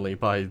frequently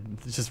by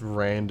just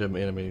random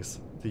enemies.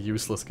 The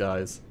useless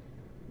guys.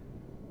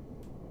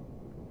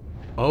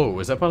 Oh,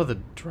 is that part of the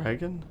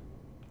dragon?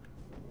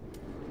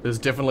 There's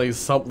definitely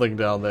something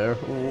down there.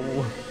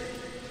 Ooh.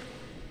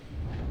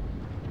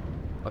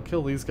 I'll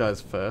kill these guys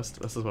first.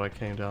 This is what I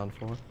came down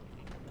for.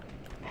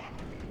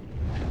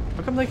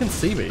 How come they can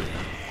see me?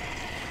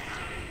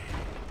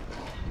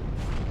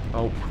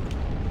 Oh.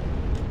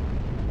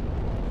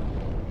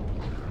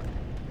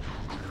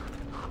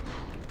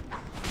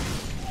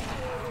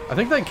 I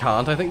think they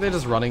can't. I think they're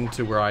just running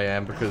to where I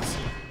am because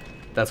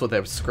that's what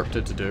they're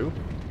scripted to do.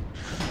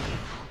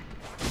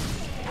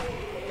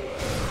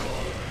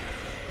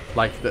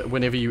 Like,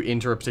 whenever you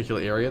enter a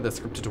particular area, they're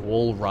scripted to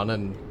all run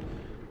and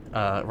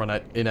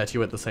in at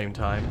you at the same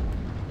time.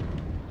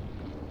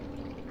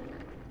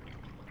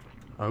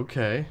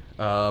 Okay.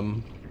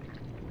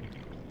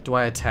 Do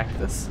I attack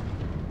this?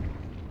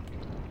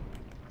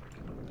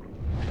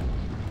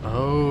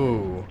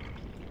 Oh.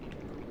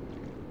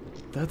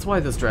 That's why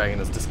this dragon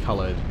is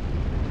discolored.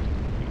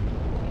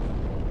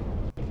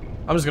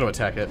 I'm just gonna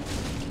attack it.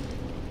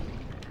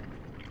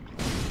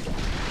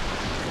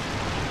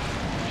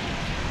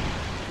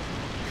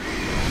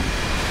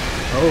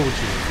 Oh,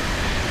 jeez.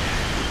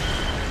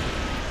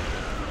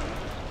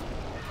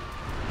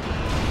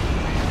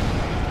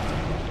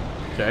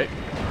 Okay.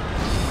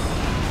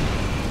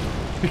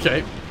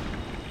 Okay.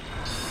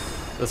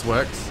 This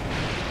works.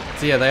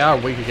 So yeah, they are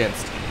weak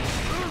against.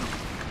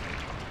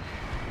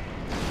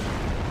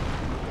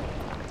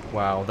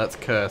 Wow, that's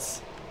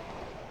curse.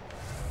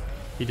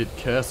 He did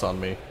curse on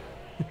me.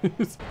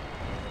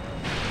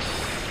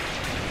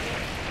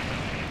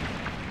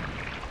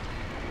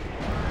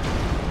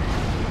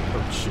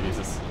 Oh,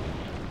 Jesus.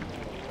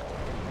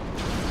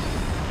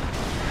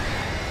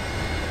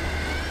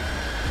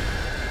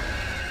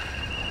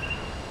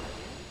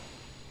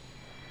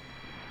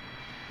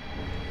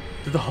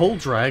 Did the whole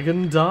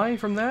dragon die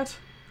from that?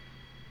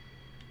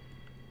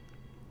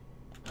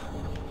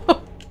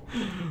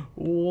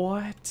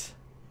 What?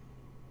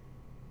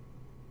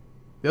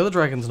 The other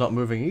dragon's not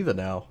moving either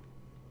now.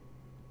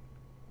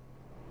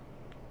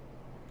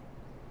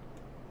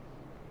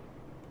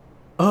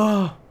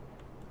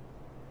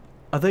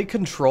 Are they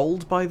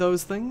controlled by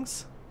those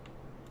things?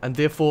 And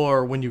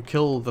therefore, when you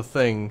kill the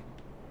thing,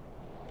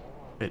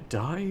 it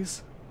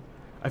dies?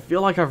 I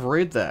feel like I've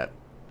read that.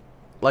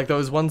 Like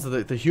those ones,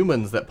 the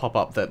humans that pop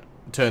up that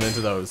turn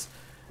into those.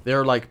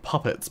 They're like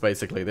puppets,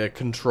 basically. They're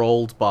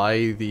controlled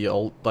by the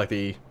old, like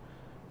the,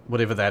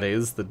 whatever that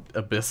is, the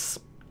abyss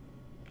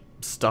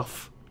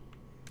stuff.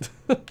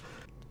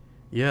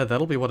 Yeah,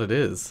 that'll be what it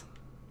is.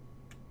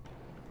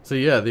 So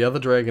yeah, the other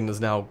dragon is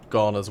now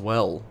gone as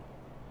well.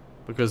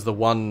 Because the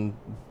one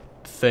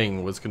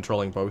thing was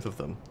controlling both of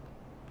them.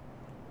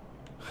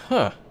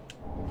 Huh.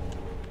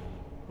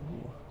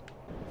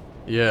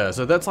 Yeah,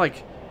 so that's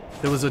like...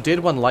 There was a dead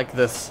one like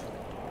this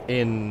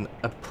in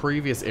a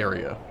previous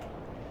area.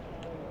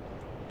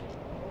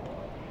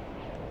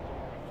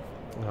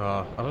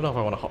 I don't know if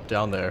I want to hop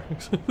down there.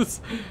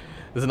 There's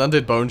an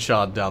undead bone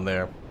shard down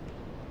there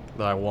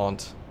that I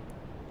want.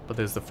 But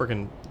there's the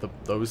frickin'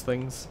 those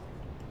things.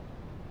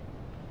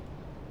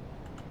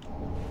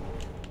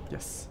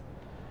 Yes.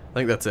 I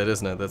think that's it,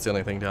 isn't it? That's the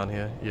only thing down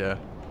here. Yeah.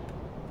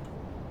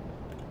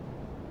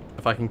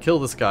 If I can kill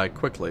this guy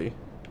quickly,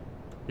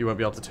 you won't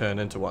be able to turn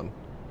into one.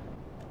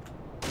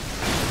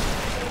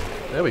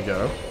 There we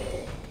go.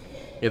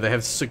 Yeah, they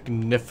have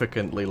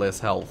significantly less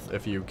health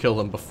if you kill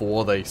them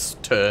before they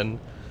turn.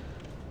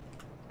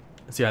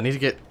 So yeah, I need to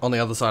get on the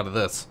other side of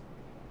this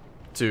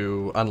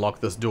to unlock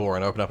this door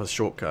and open up a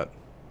shortcut.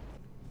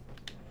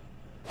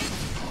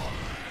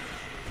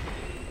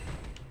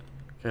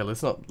 Okay,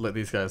 let's not let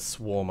these guys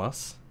swarm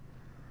us.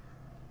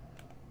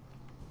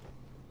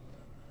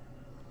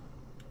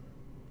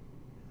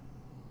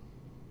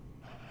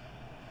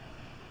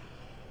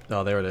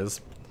 Oh, there it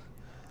is.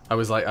 I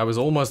was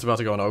almost about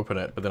to go and open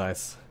it, but then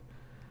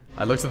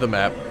I looked at the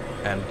map,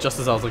 and just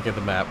as I was looking at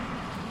the map,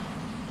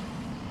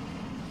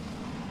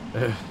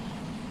 it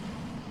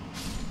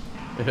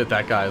hit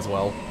that guy as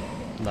well.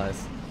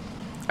 Nice.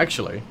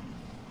 Actually,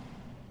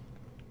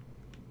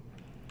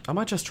 I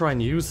might just try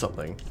and use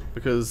something,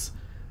 because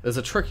there's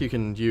a trick you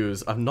can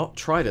use. I've not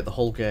tried it the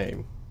whole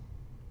game.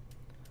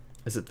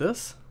 Is it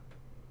this?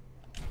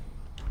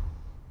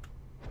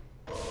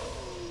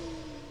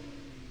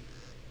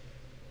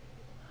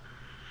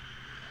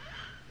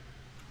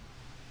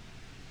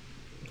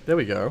 There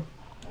we go.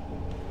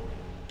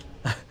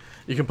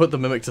 You can put the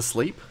mimic to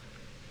sleep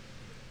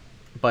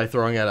by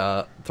throwing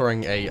a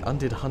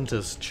undead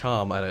hunter's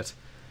charm at it,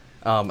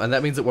 and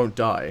that means it won't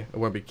die. It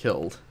won't be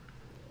killed.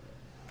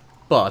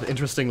 But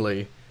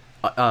interestingly,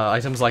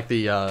 items like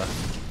the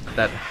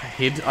that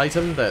head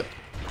item, that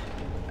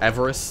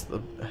Avarice,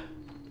 the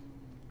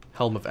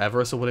Helm of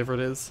Avarice or whatever it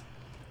is,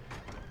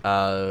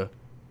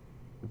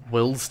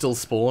 will still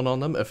spawn on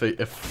them if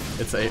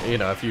it's a, you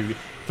know, if you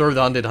throw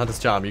the undead hunter's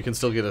charm, you can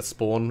still get a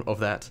spawn of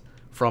that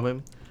from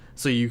him.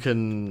 So you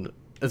can,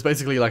 it's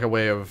basically like a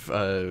way of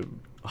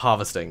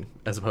harvesting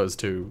as opposed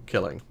to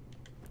killing.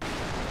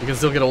 You can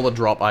still get all the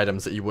drop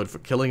items that you would for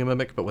killing a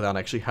mimic, but without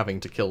actually having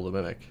to kill the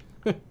mimic.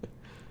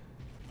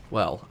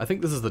 Well, I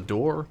think this is the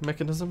door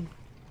mechanism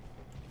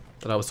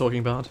that I was talking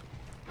about.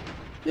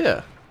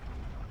 Yeah.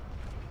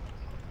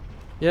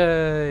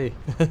 Yay!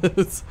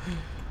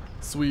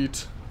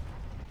 Sweet.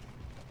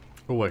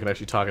 Oh, I can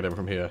actually target him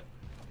from here.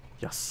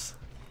 Yes.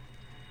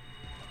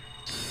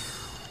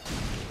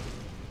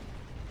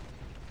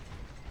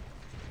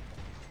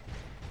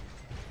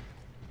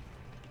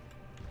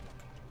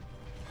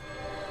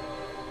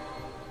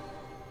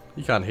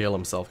 He can't heal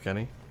himself, can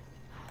he?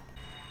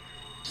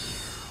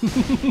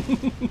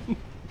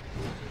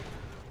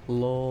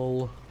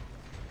 Lol.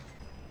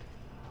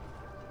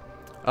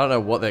 I don't know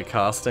what they're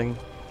casting.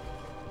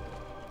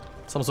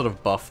 Some sort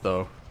of buff,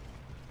 though.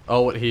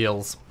 Oh, it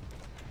heals.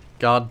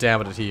 God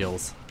damn it, it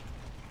heals.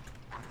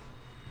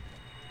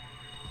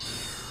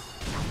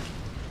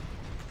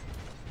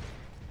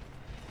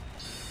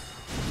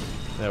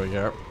 There we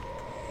go.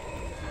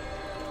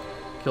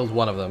 Killed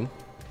one of them.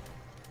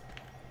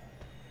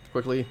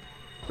 Quickly.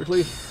 Quickly.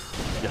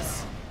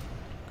 Yes.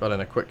 Got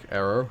in a quick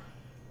arrow.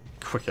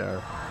 Quick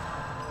arrow.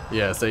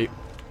 Yeah, see?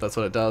 That's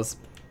what it does.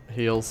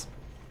 Heals.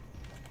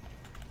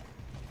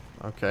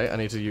 Okay, I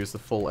need to use the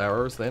full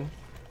arrows then.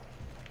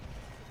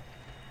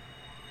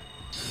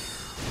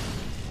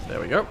 There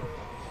we go.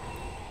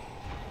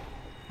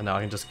 And now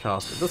I can just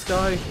cast this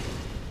guy.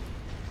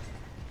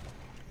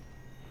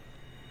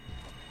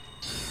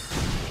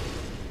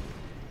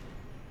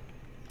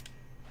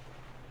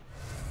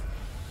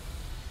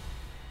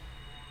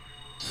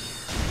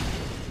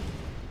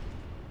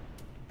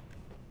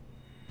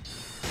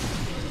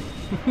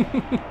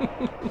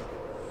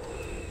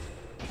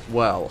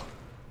 Well.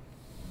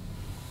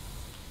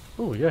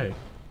 Oh, yay.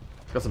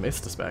 Got some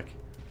Estus back.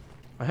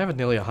 I have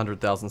nearly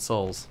 100,000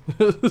 souls.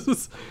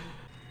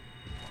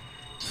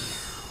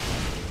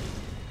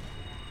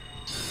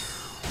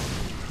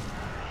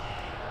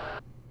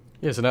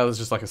 Yeah, so now there's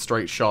just like a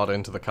straight shot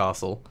into the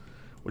castle,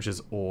 which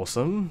is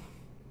awesome.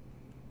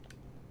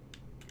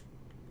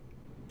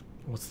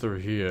 What's through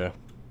here?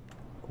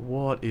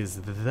 What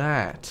is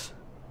that?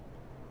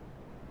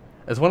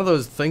 It's one of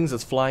those things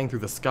that's flying through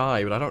the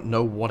sky, but I don't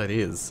know what it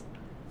is.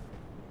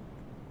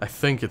 I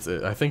think it's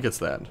it. I think it's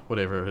that,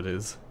 whatever it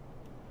is.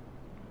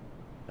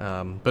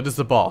 But it's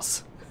the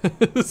boss.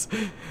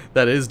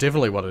 That is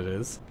definitely what it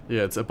is.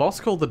 Yeah, it's a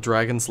boss called the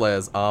Dragon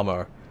Slayer's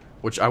Armor,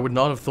 which I would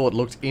not have thought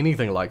looked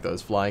anything like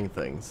those flying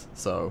things,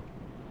 so...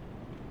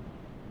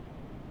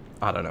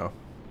 I don't know.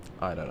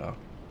 I don't know.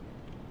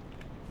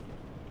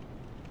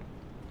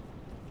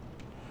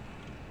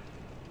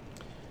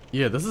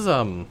 Yeah, this is,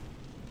 I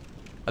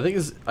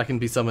think I can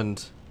be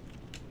summoned...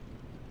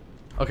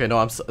 Okay, no,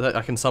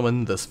 I can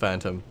summon this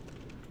phantom.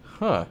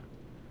 Huh.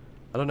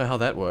 I don't know how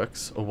that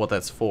works, or what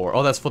that's for.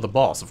 Oh, that's for the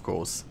boss, of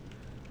course.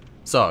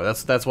 So,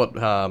 that's what,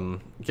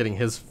 getting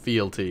his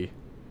fealty,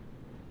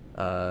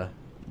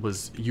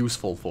 was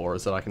useful for,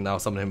 is that I can now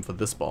summon him for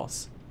this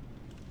boss.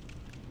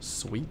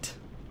 Sweet.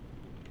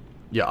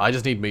 Yeah, I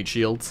just need meat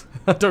shields.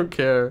 I don't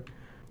care.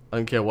 I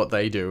don't care what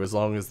they do, as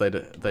long as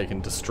they can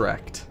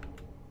distract.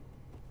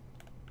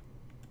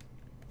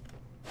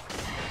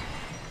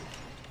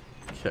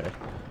 Okay.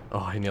 Oh,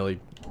 I nearly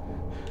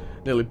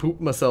pooped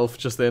myself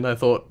just then. I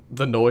thought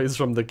the noise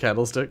from the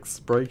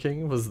candlesticks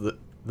breaking was the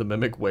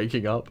mimic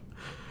waking up.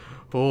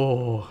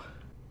 Oh.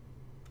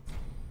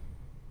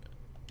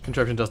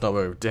 Contraption does not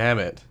move. Damn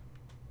it.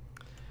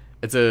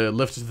 It's a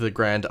lift to the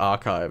Grand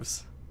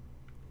Archives,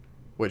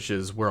 which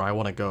is where I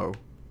want to go.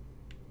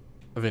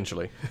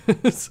 Eventually.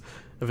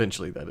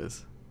 Eventually, that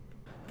is.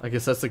 I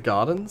guess that's the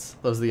gardens.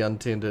 Those are the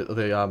untended,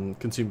 the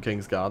Consumed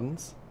King's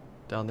gardens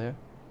down there.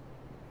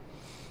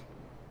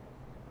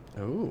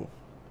 Ooh.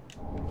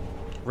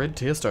 Red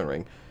Tearstone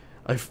Ring.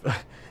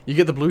 You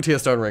get the blue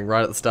Tearstone Ring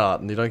right at the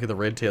start, and you don't get the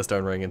red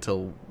Tearstone Ring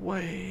until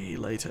way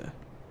later.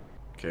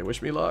 Okay,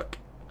 wish me luck.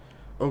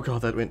 Oh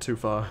god, that went too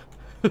far.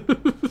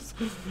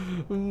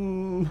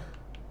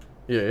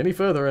 Yeah, any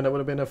further and it would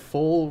have been a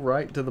fall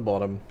right to the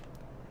bottom.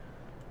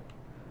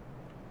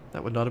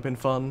 That would not have been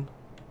fun.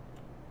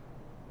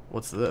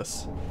 What's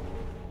this?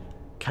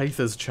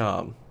 Kaitha's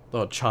Charm.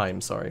 Oh, Chime,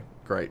 sorry.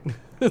 great.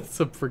 It's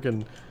a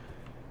freaking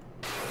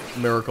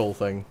miracle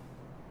thing.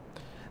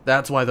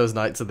 That's why those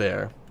knights are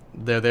there.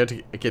 They're there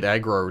to get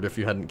aggroed if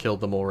you hadn't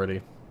killed them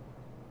already.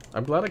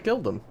 I'm glad I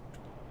killed them.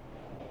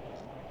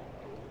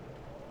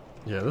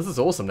 Yeah, this is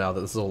awesome now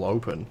that this is all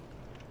open.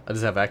 I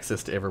just have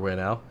access to everywhere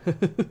now.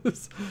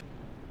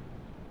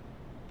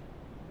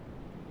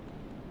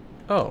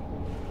 Oh.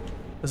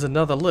 There's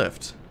another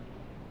lift.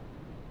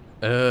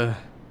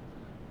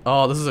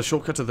 Oh, this is a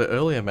shortcut to the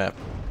earlier map.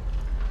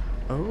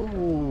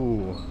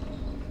 Oh.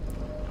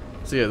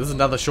 So yeah, this is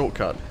another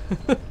shortcut.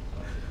 I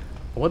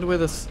wonder where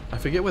this... I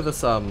forget where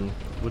this,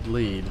 would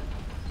lead.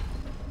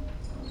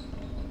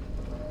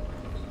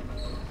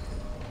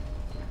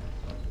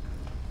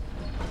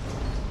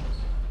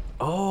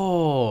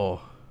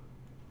 Oh.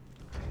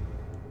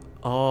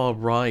 Oh,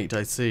 right,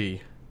 I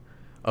see.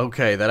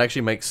 Okay, that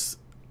actually makes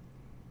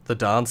the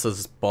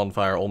Dancer's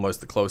bonfire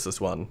almost the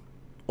closest one.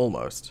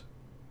 Almost.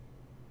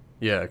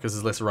 Yeah, because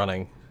there's less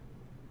running.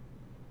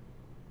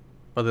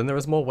 But then there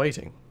is more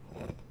waiting.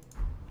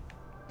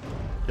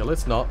 Yeah,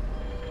 let's not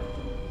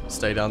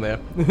stay down there.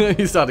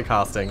 He started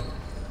casting.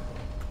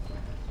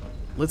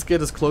 Let's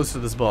get as close to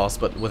this boss,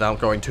 but without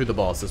going to the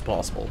boss as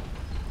possible.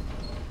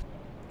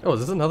 Oh,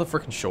 is this another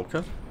freaking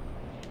shortcut?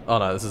 Oh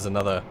no, this is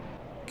another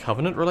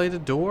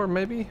Covenant-related door,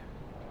 maybe?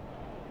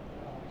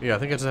 Yeah, I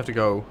think I just have to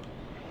go...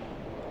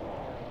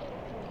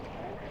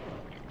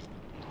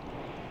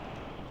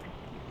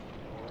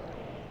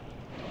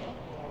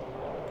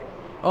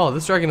 Oh,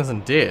 this dragon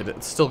isn't dead.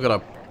 It's still got a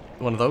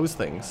one of those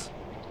things.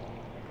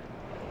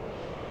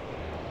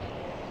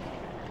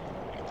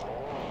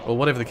 Well,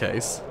 whatever the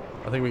case,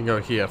 I think we can go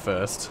here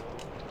first.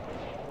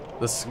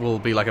 This will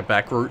be like a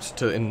back route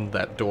to in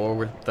that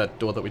door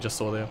that we just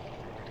saw there.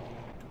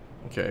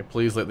 Okay,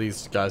 please let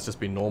these guys just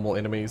be normal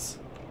enemies.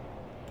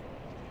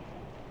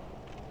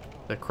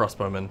 They're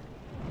crossbowmen.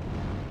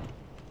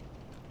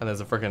 And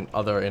there's a freaking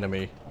other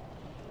enemy.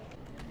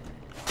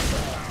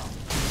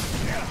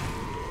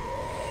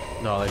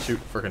 No, they shoot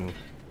freaking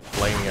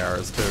flaming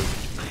arrows too.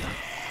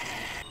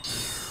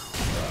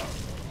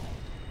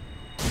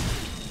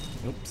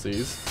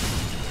 Oopsies.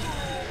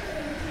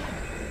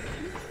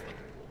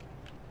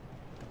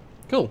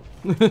 Cool.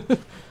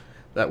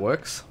 That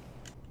works.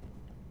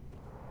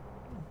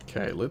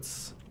 Okay,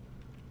 let's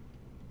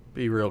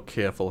be real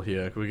careful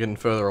here. We're getting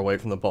further away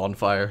from the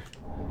bonfire.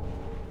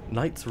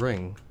 Knight's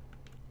Ring.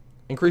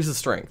 Increases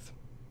strength.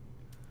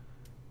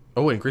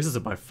 Oh, it increases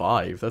it by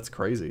 5. That's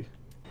crazy.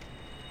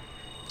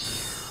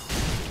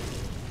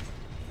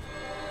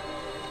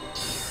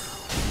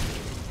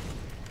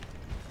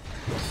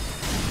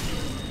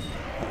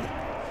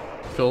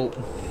 Cool.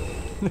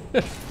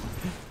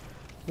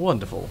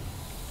 Wonderful.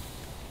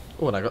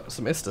 Oh, and I got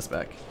some Estus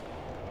back.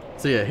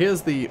 So yeah,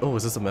 here's the... Oh,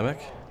 is this a mimic?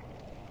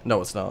 No,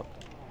 it's not.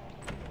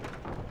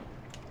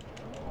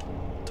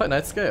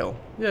 Titanite scale.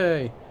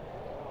 Yay.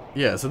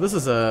 Yeah, so this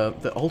is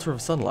the Altar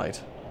of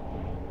Sunlight.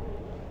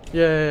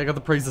 Yay, I got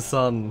the Praise the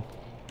Sun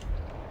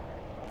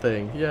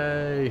thing.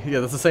 Yay. Yeah,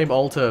 that's the same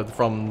altar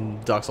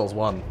from Dark Souls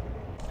 1.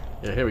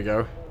 Yeah, here we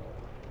go.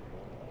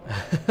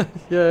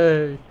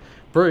 Yay.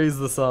 Praise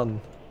the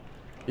sun.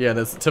 Yeah,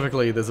 there's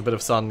typically there's a bit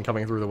of sun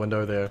coming through the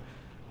window there.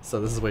 So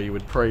this is where you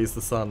would praise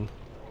the sun.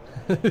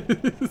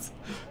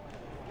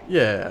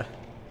 Yeah.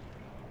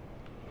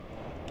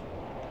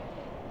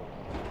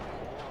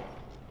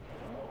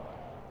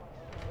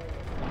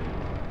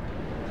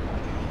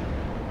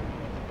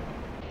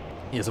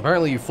 Yes,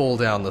 apparently you fall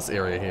down this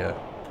area here.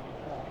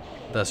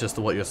 That's just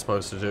what you're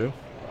supposed to do.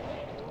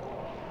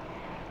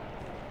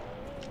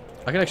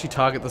 I can actually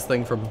target this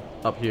thing from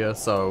up here,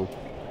 so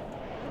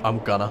I'm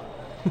gonna.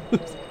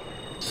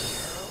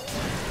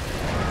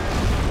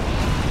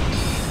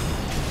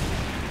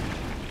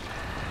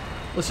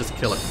 Let's just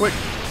kill it quick.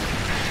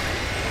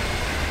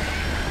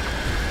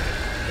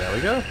 There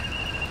we go.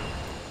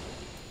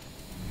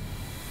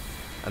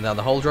 And now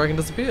the whole dragon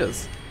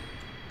disappears.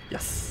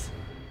 Yes.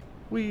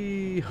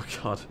 Whee! Oh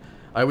god.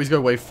 I always go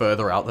way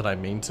further out than I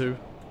mean to.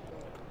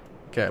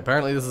 Okay,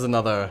 apparently this is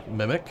another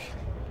mimic.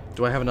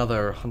 Do I have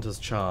another Hunter's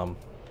Charm?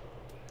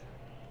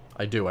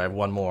 I do, I have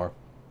one more.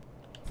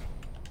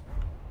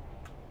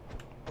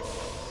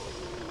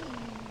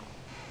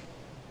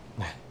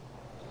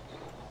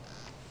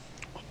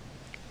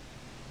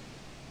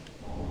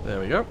 There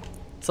we go.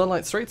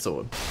 Sunlight Straight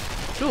Sword.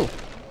 Cool.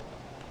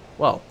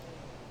 Well,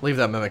 leave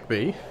that mimic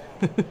be.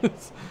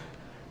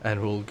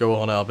 And we'll go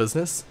on our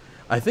business.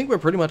 I think we're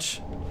pretty much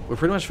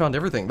found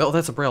everything. Oh,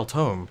 that's a Braille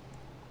Tome.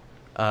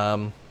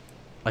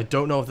 I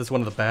don't know if this is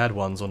one of the bad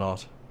ones or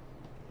not.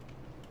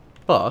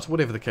 But,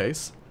 whatever the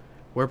case,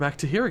 we're back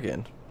to here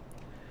again.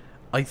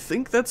 I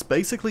think that's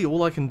basically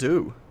all I can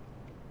do.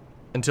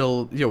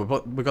 Until, yeah,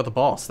 we got the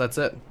boss, that's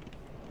it.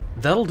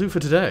 That'll do for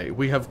today.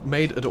 We have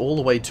made it all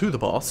the way to the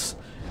boss.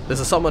 There's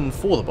a summon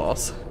for the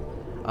boss.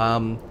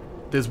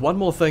 There's one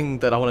more thing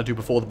that I want to do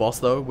before the boss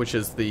though, which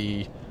is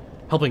the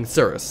helping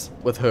Cirrus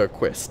with her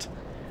quest.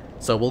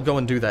 So we'll go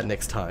and do that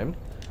next time.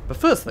 But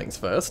first things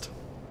first,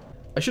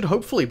 I should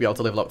hopefully be able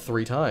to level up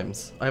 3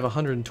 times. I have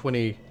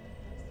 120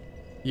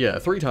 Yeah,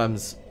 3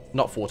 times,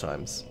 not 4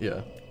 times.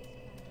 Yeah.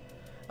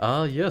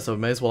 Yeah, so I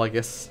may as well, I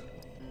guess,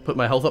 put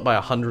my health up by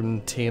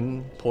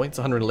 110 points,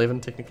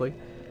 111 technically.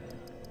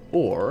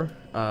 Or,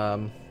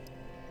 oh,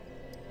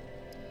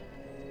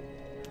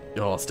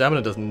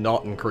 stamina does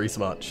not increase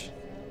much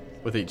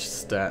with each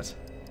stat.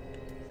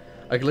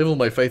 I can level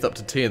my faith up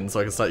to 10 so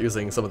I can start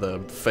using some of the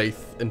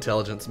faith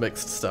intelligence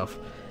mixed stuff.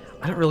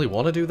 I don't really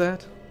want to do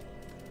that.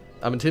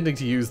 I'm intending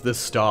to use this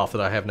staff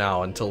that I have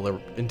now until the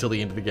end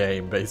of the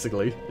game,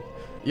 basically.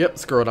 Yep,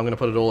 screw it, I'm gonna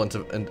put it all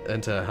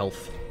into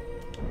health.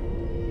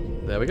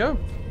 There we go.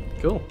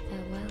 Cool.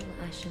 Farewell,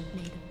 Ashen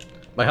Maiden.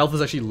 My health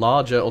is actually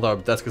larger, although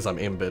that's because I'm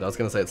embed. I was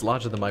gonna say it's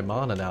larger than my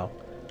mana now.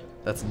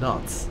 That's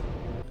nuts.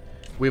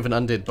 We have an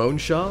undead bone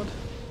shard.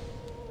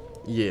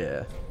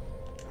 Yeah.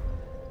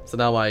 So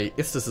now my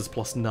Estus is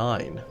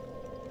 +9.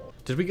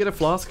 Did we get a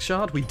flask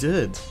shard? We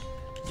did.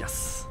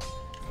 Yes.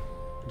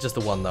 Just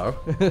the one though.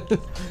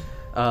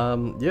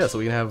 Yeah, so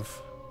we can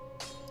have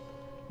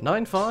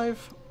 9-5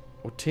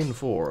 or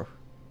 10-4.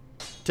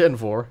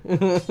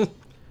 10-4.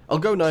 I'll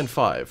go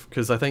 9-5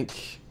 because I think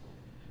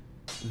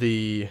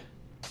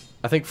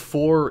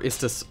 4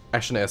 Estus,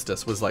 Ashen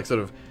Estus was like sort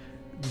of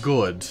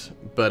good,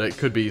 but it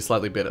could be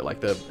slightly better.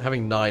 Like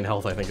having 9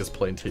 health I think is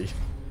plenty.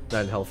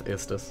 9 health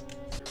Estus.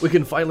 We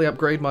can finally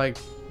upgrade my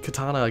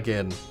katana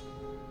again.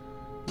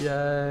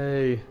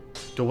 Yay!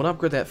 Do I want to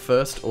upgrade that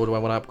first, or do I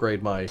want to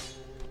upgrade my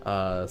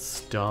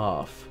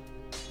staff?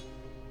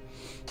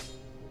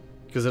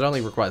 Because it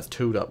only requires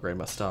 2 to upgrade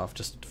my staff,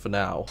 just for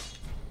now.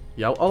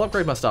 Yeah, I'll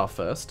upgrade my staff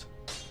first.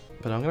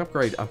 But I'm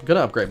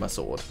gonna upgrade my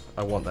sword.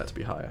 I want that to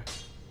be higher.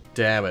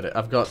 Damn it,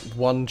 I've got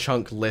 1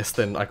 chunk less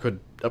than I could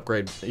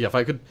upgrade. Yeah, if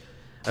I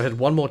had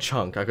 1 more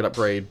chunk, I could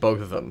upgrade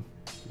both of them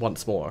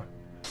once more.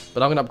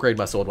 But I'm gonna upgrade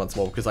my sword once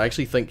more, because I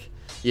actually think,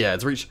 yeah,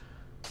 it's reached...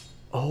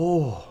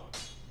 Oh!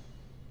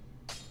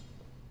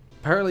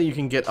 Apparently you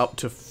can get up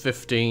to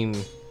 15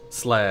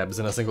 slabs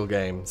in a single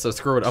game, so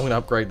screw it, I'm gonna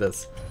upgrade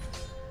this.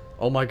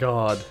 Oh my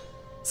god.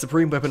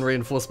 Supreme Weapon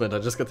Reinforcement, I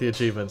just got the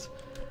achievement.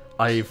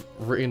 I've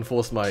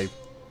reinforced my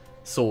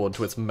sword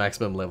to its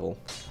maximum level.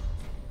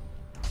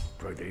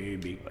 I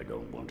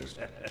don't want to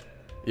say.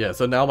 Yeah,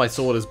 so now my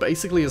sword is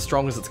basically as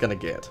strong as it's gonna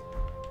get.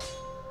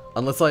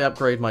 Unless I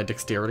upgrade my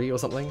dexterity or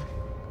something,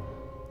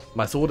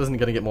 my sword isn't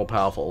gonna get more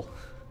powerful.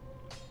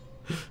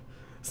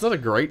 It's not a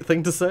great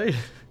thing to say,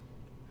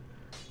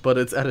 but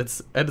it's at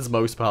its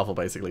most powerful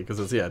basically, because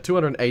it's, yeah,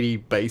 280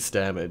 base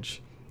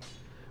damage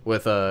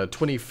with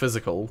 20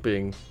 physical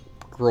being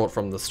brought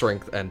from the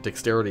strength and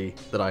dexterity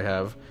that I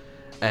have,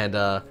 and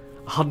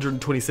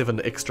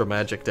 127 extra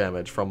magic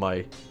damage from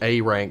my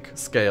A rank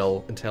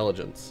scale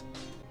intelligence.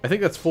 I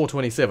think that's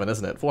 427,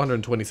 isn't it?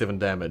 427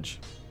 damage.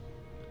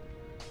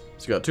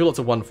 So you got 2 lots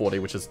of 140,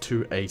 which is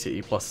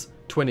 280, plus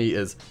 20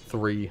 is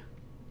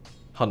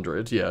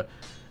 300, yeah.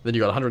 Then you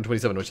got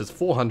 127, which is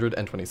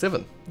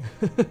 427.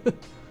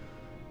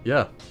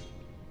 Yeah.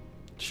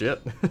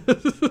 Shit.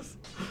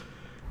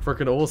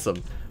 Freaking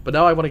awesome. But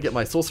now I want to get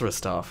my sorcerer's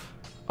staff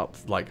up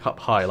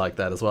high like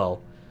that as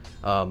well.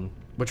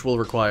 Which will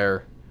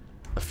require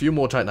a few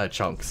more Titanite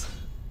chunks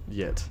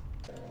yet.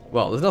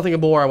 Well, there's nothing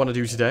more I want to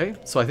do today,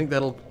 so I think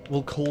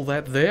we'll call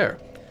that there.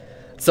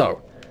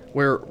 So,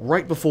 we're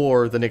right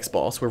before the next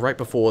boss. We're right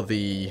before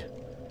the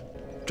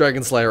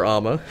Dragon Slayer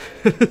armor.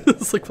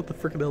 It's like, what the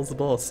frickin' hell's the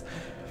boss?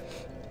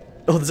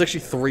 Oh, there's actually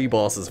 3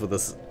 bosses for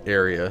this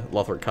area,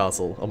 Lothric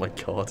Castle. Oh my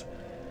god.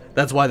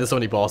 That's why there's so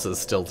many bosses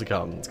still to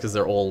come. It's because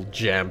they're all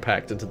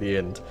jam-packed into the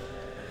end.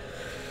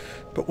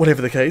 But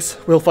whatever the case,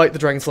 we'll fight the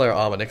Dragon Slayer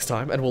armor next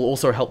time, and we'll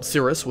also help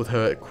Cirrus with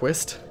her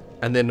quest,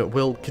 and then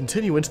we'll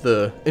continue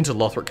into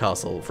Lothric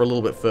Castle for a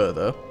little bit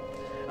further.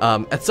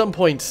 At some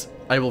point,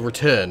 I will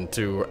return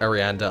to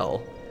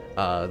Ariandel,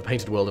 the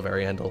Painted World of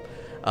Ariandel.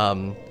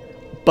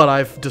 But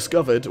I've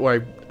discovered,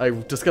 or I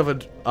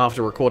discovered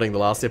after recording the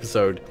last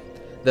episode,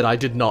 that I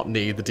did not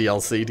need the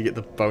DLC to get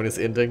the bonus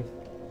ending.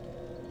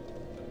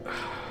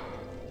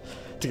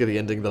 To get the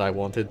ending that I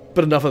wanted.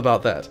 But enough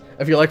about that.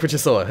 If you like what you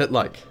saw, hit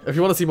like. If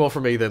you want to see more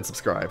from me, then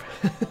subscribe.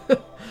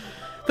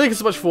 Thank you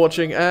so much for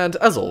watching, and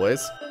as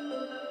always...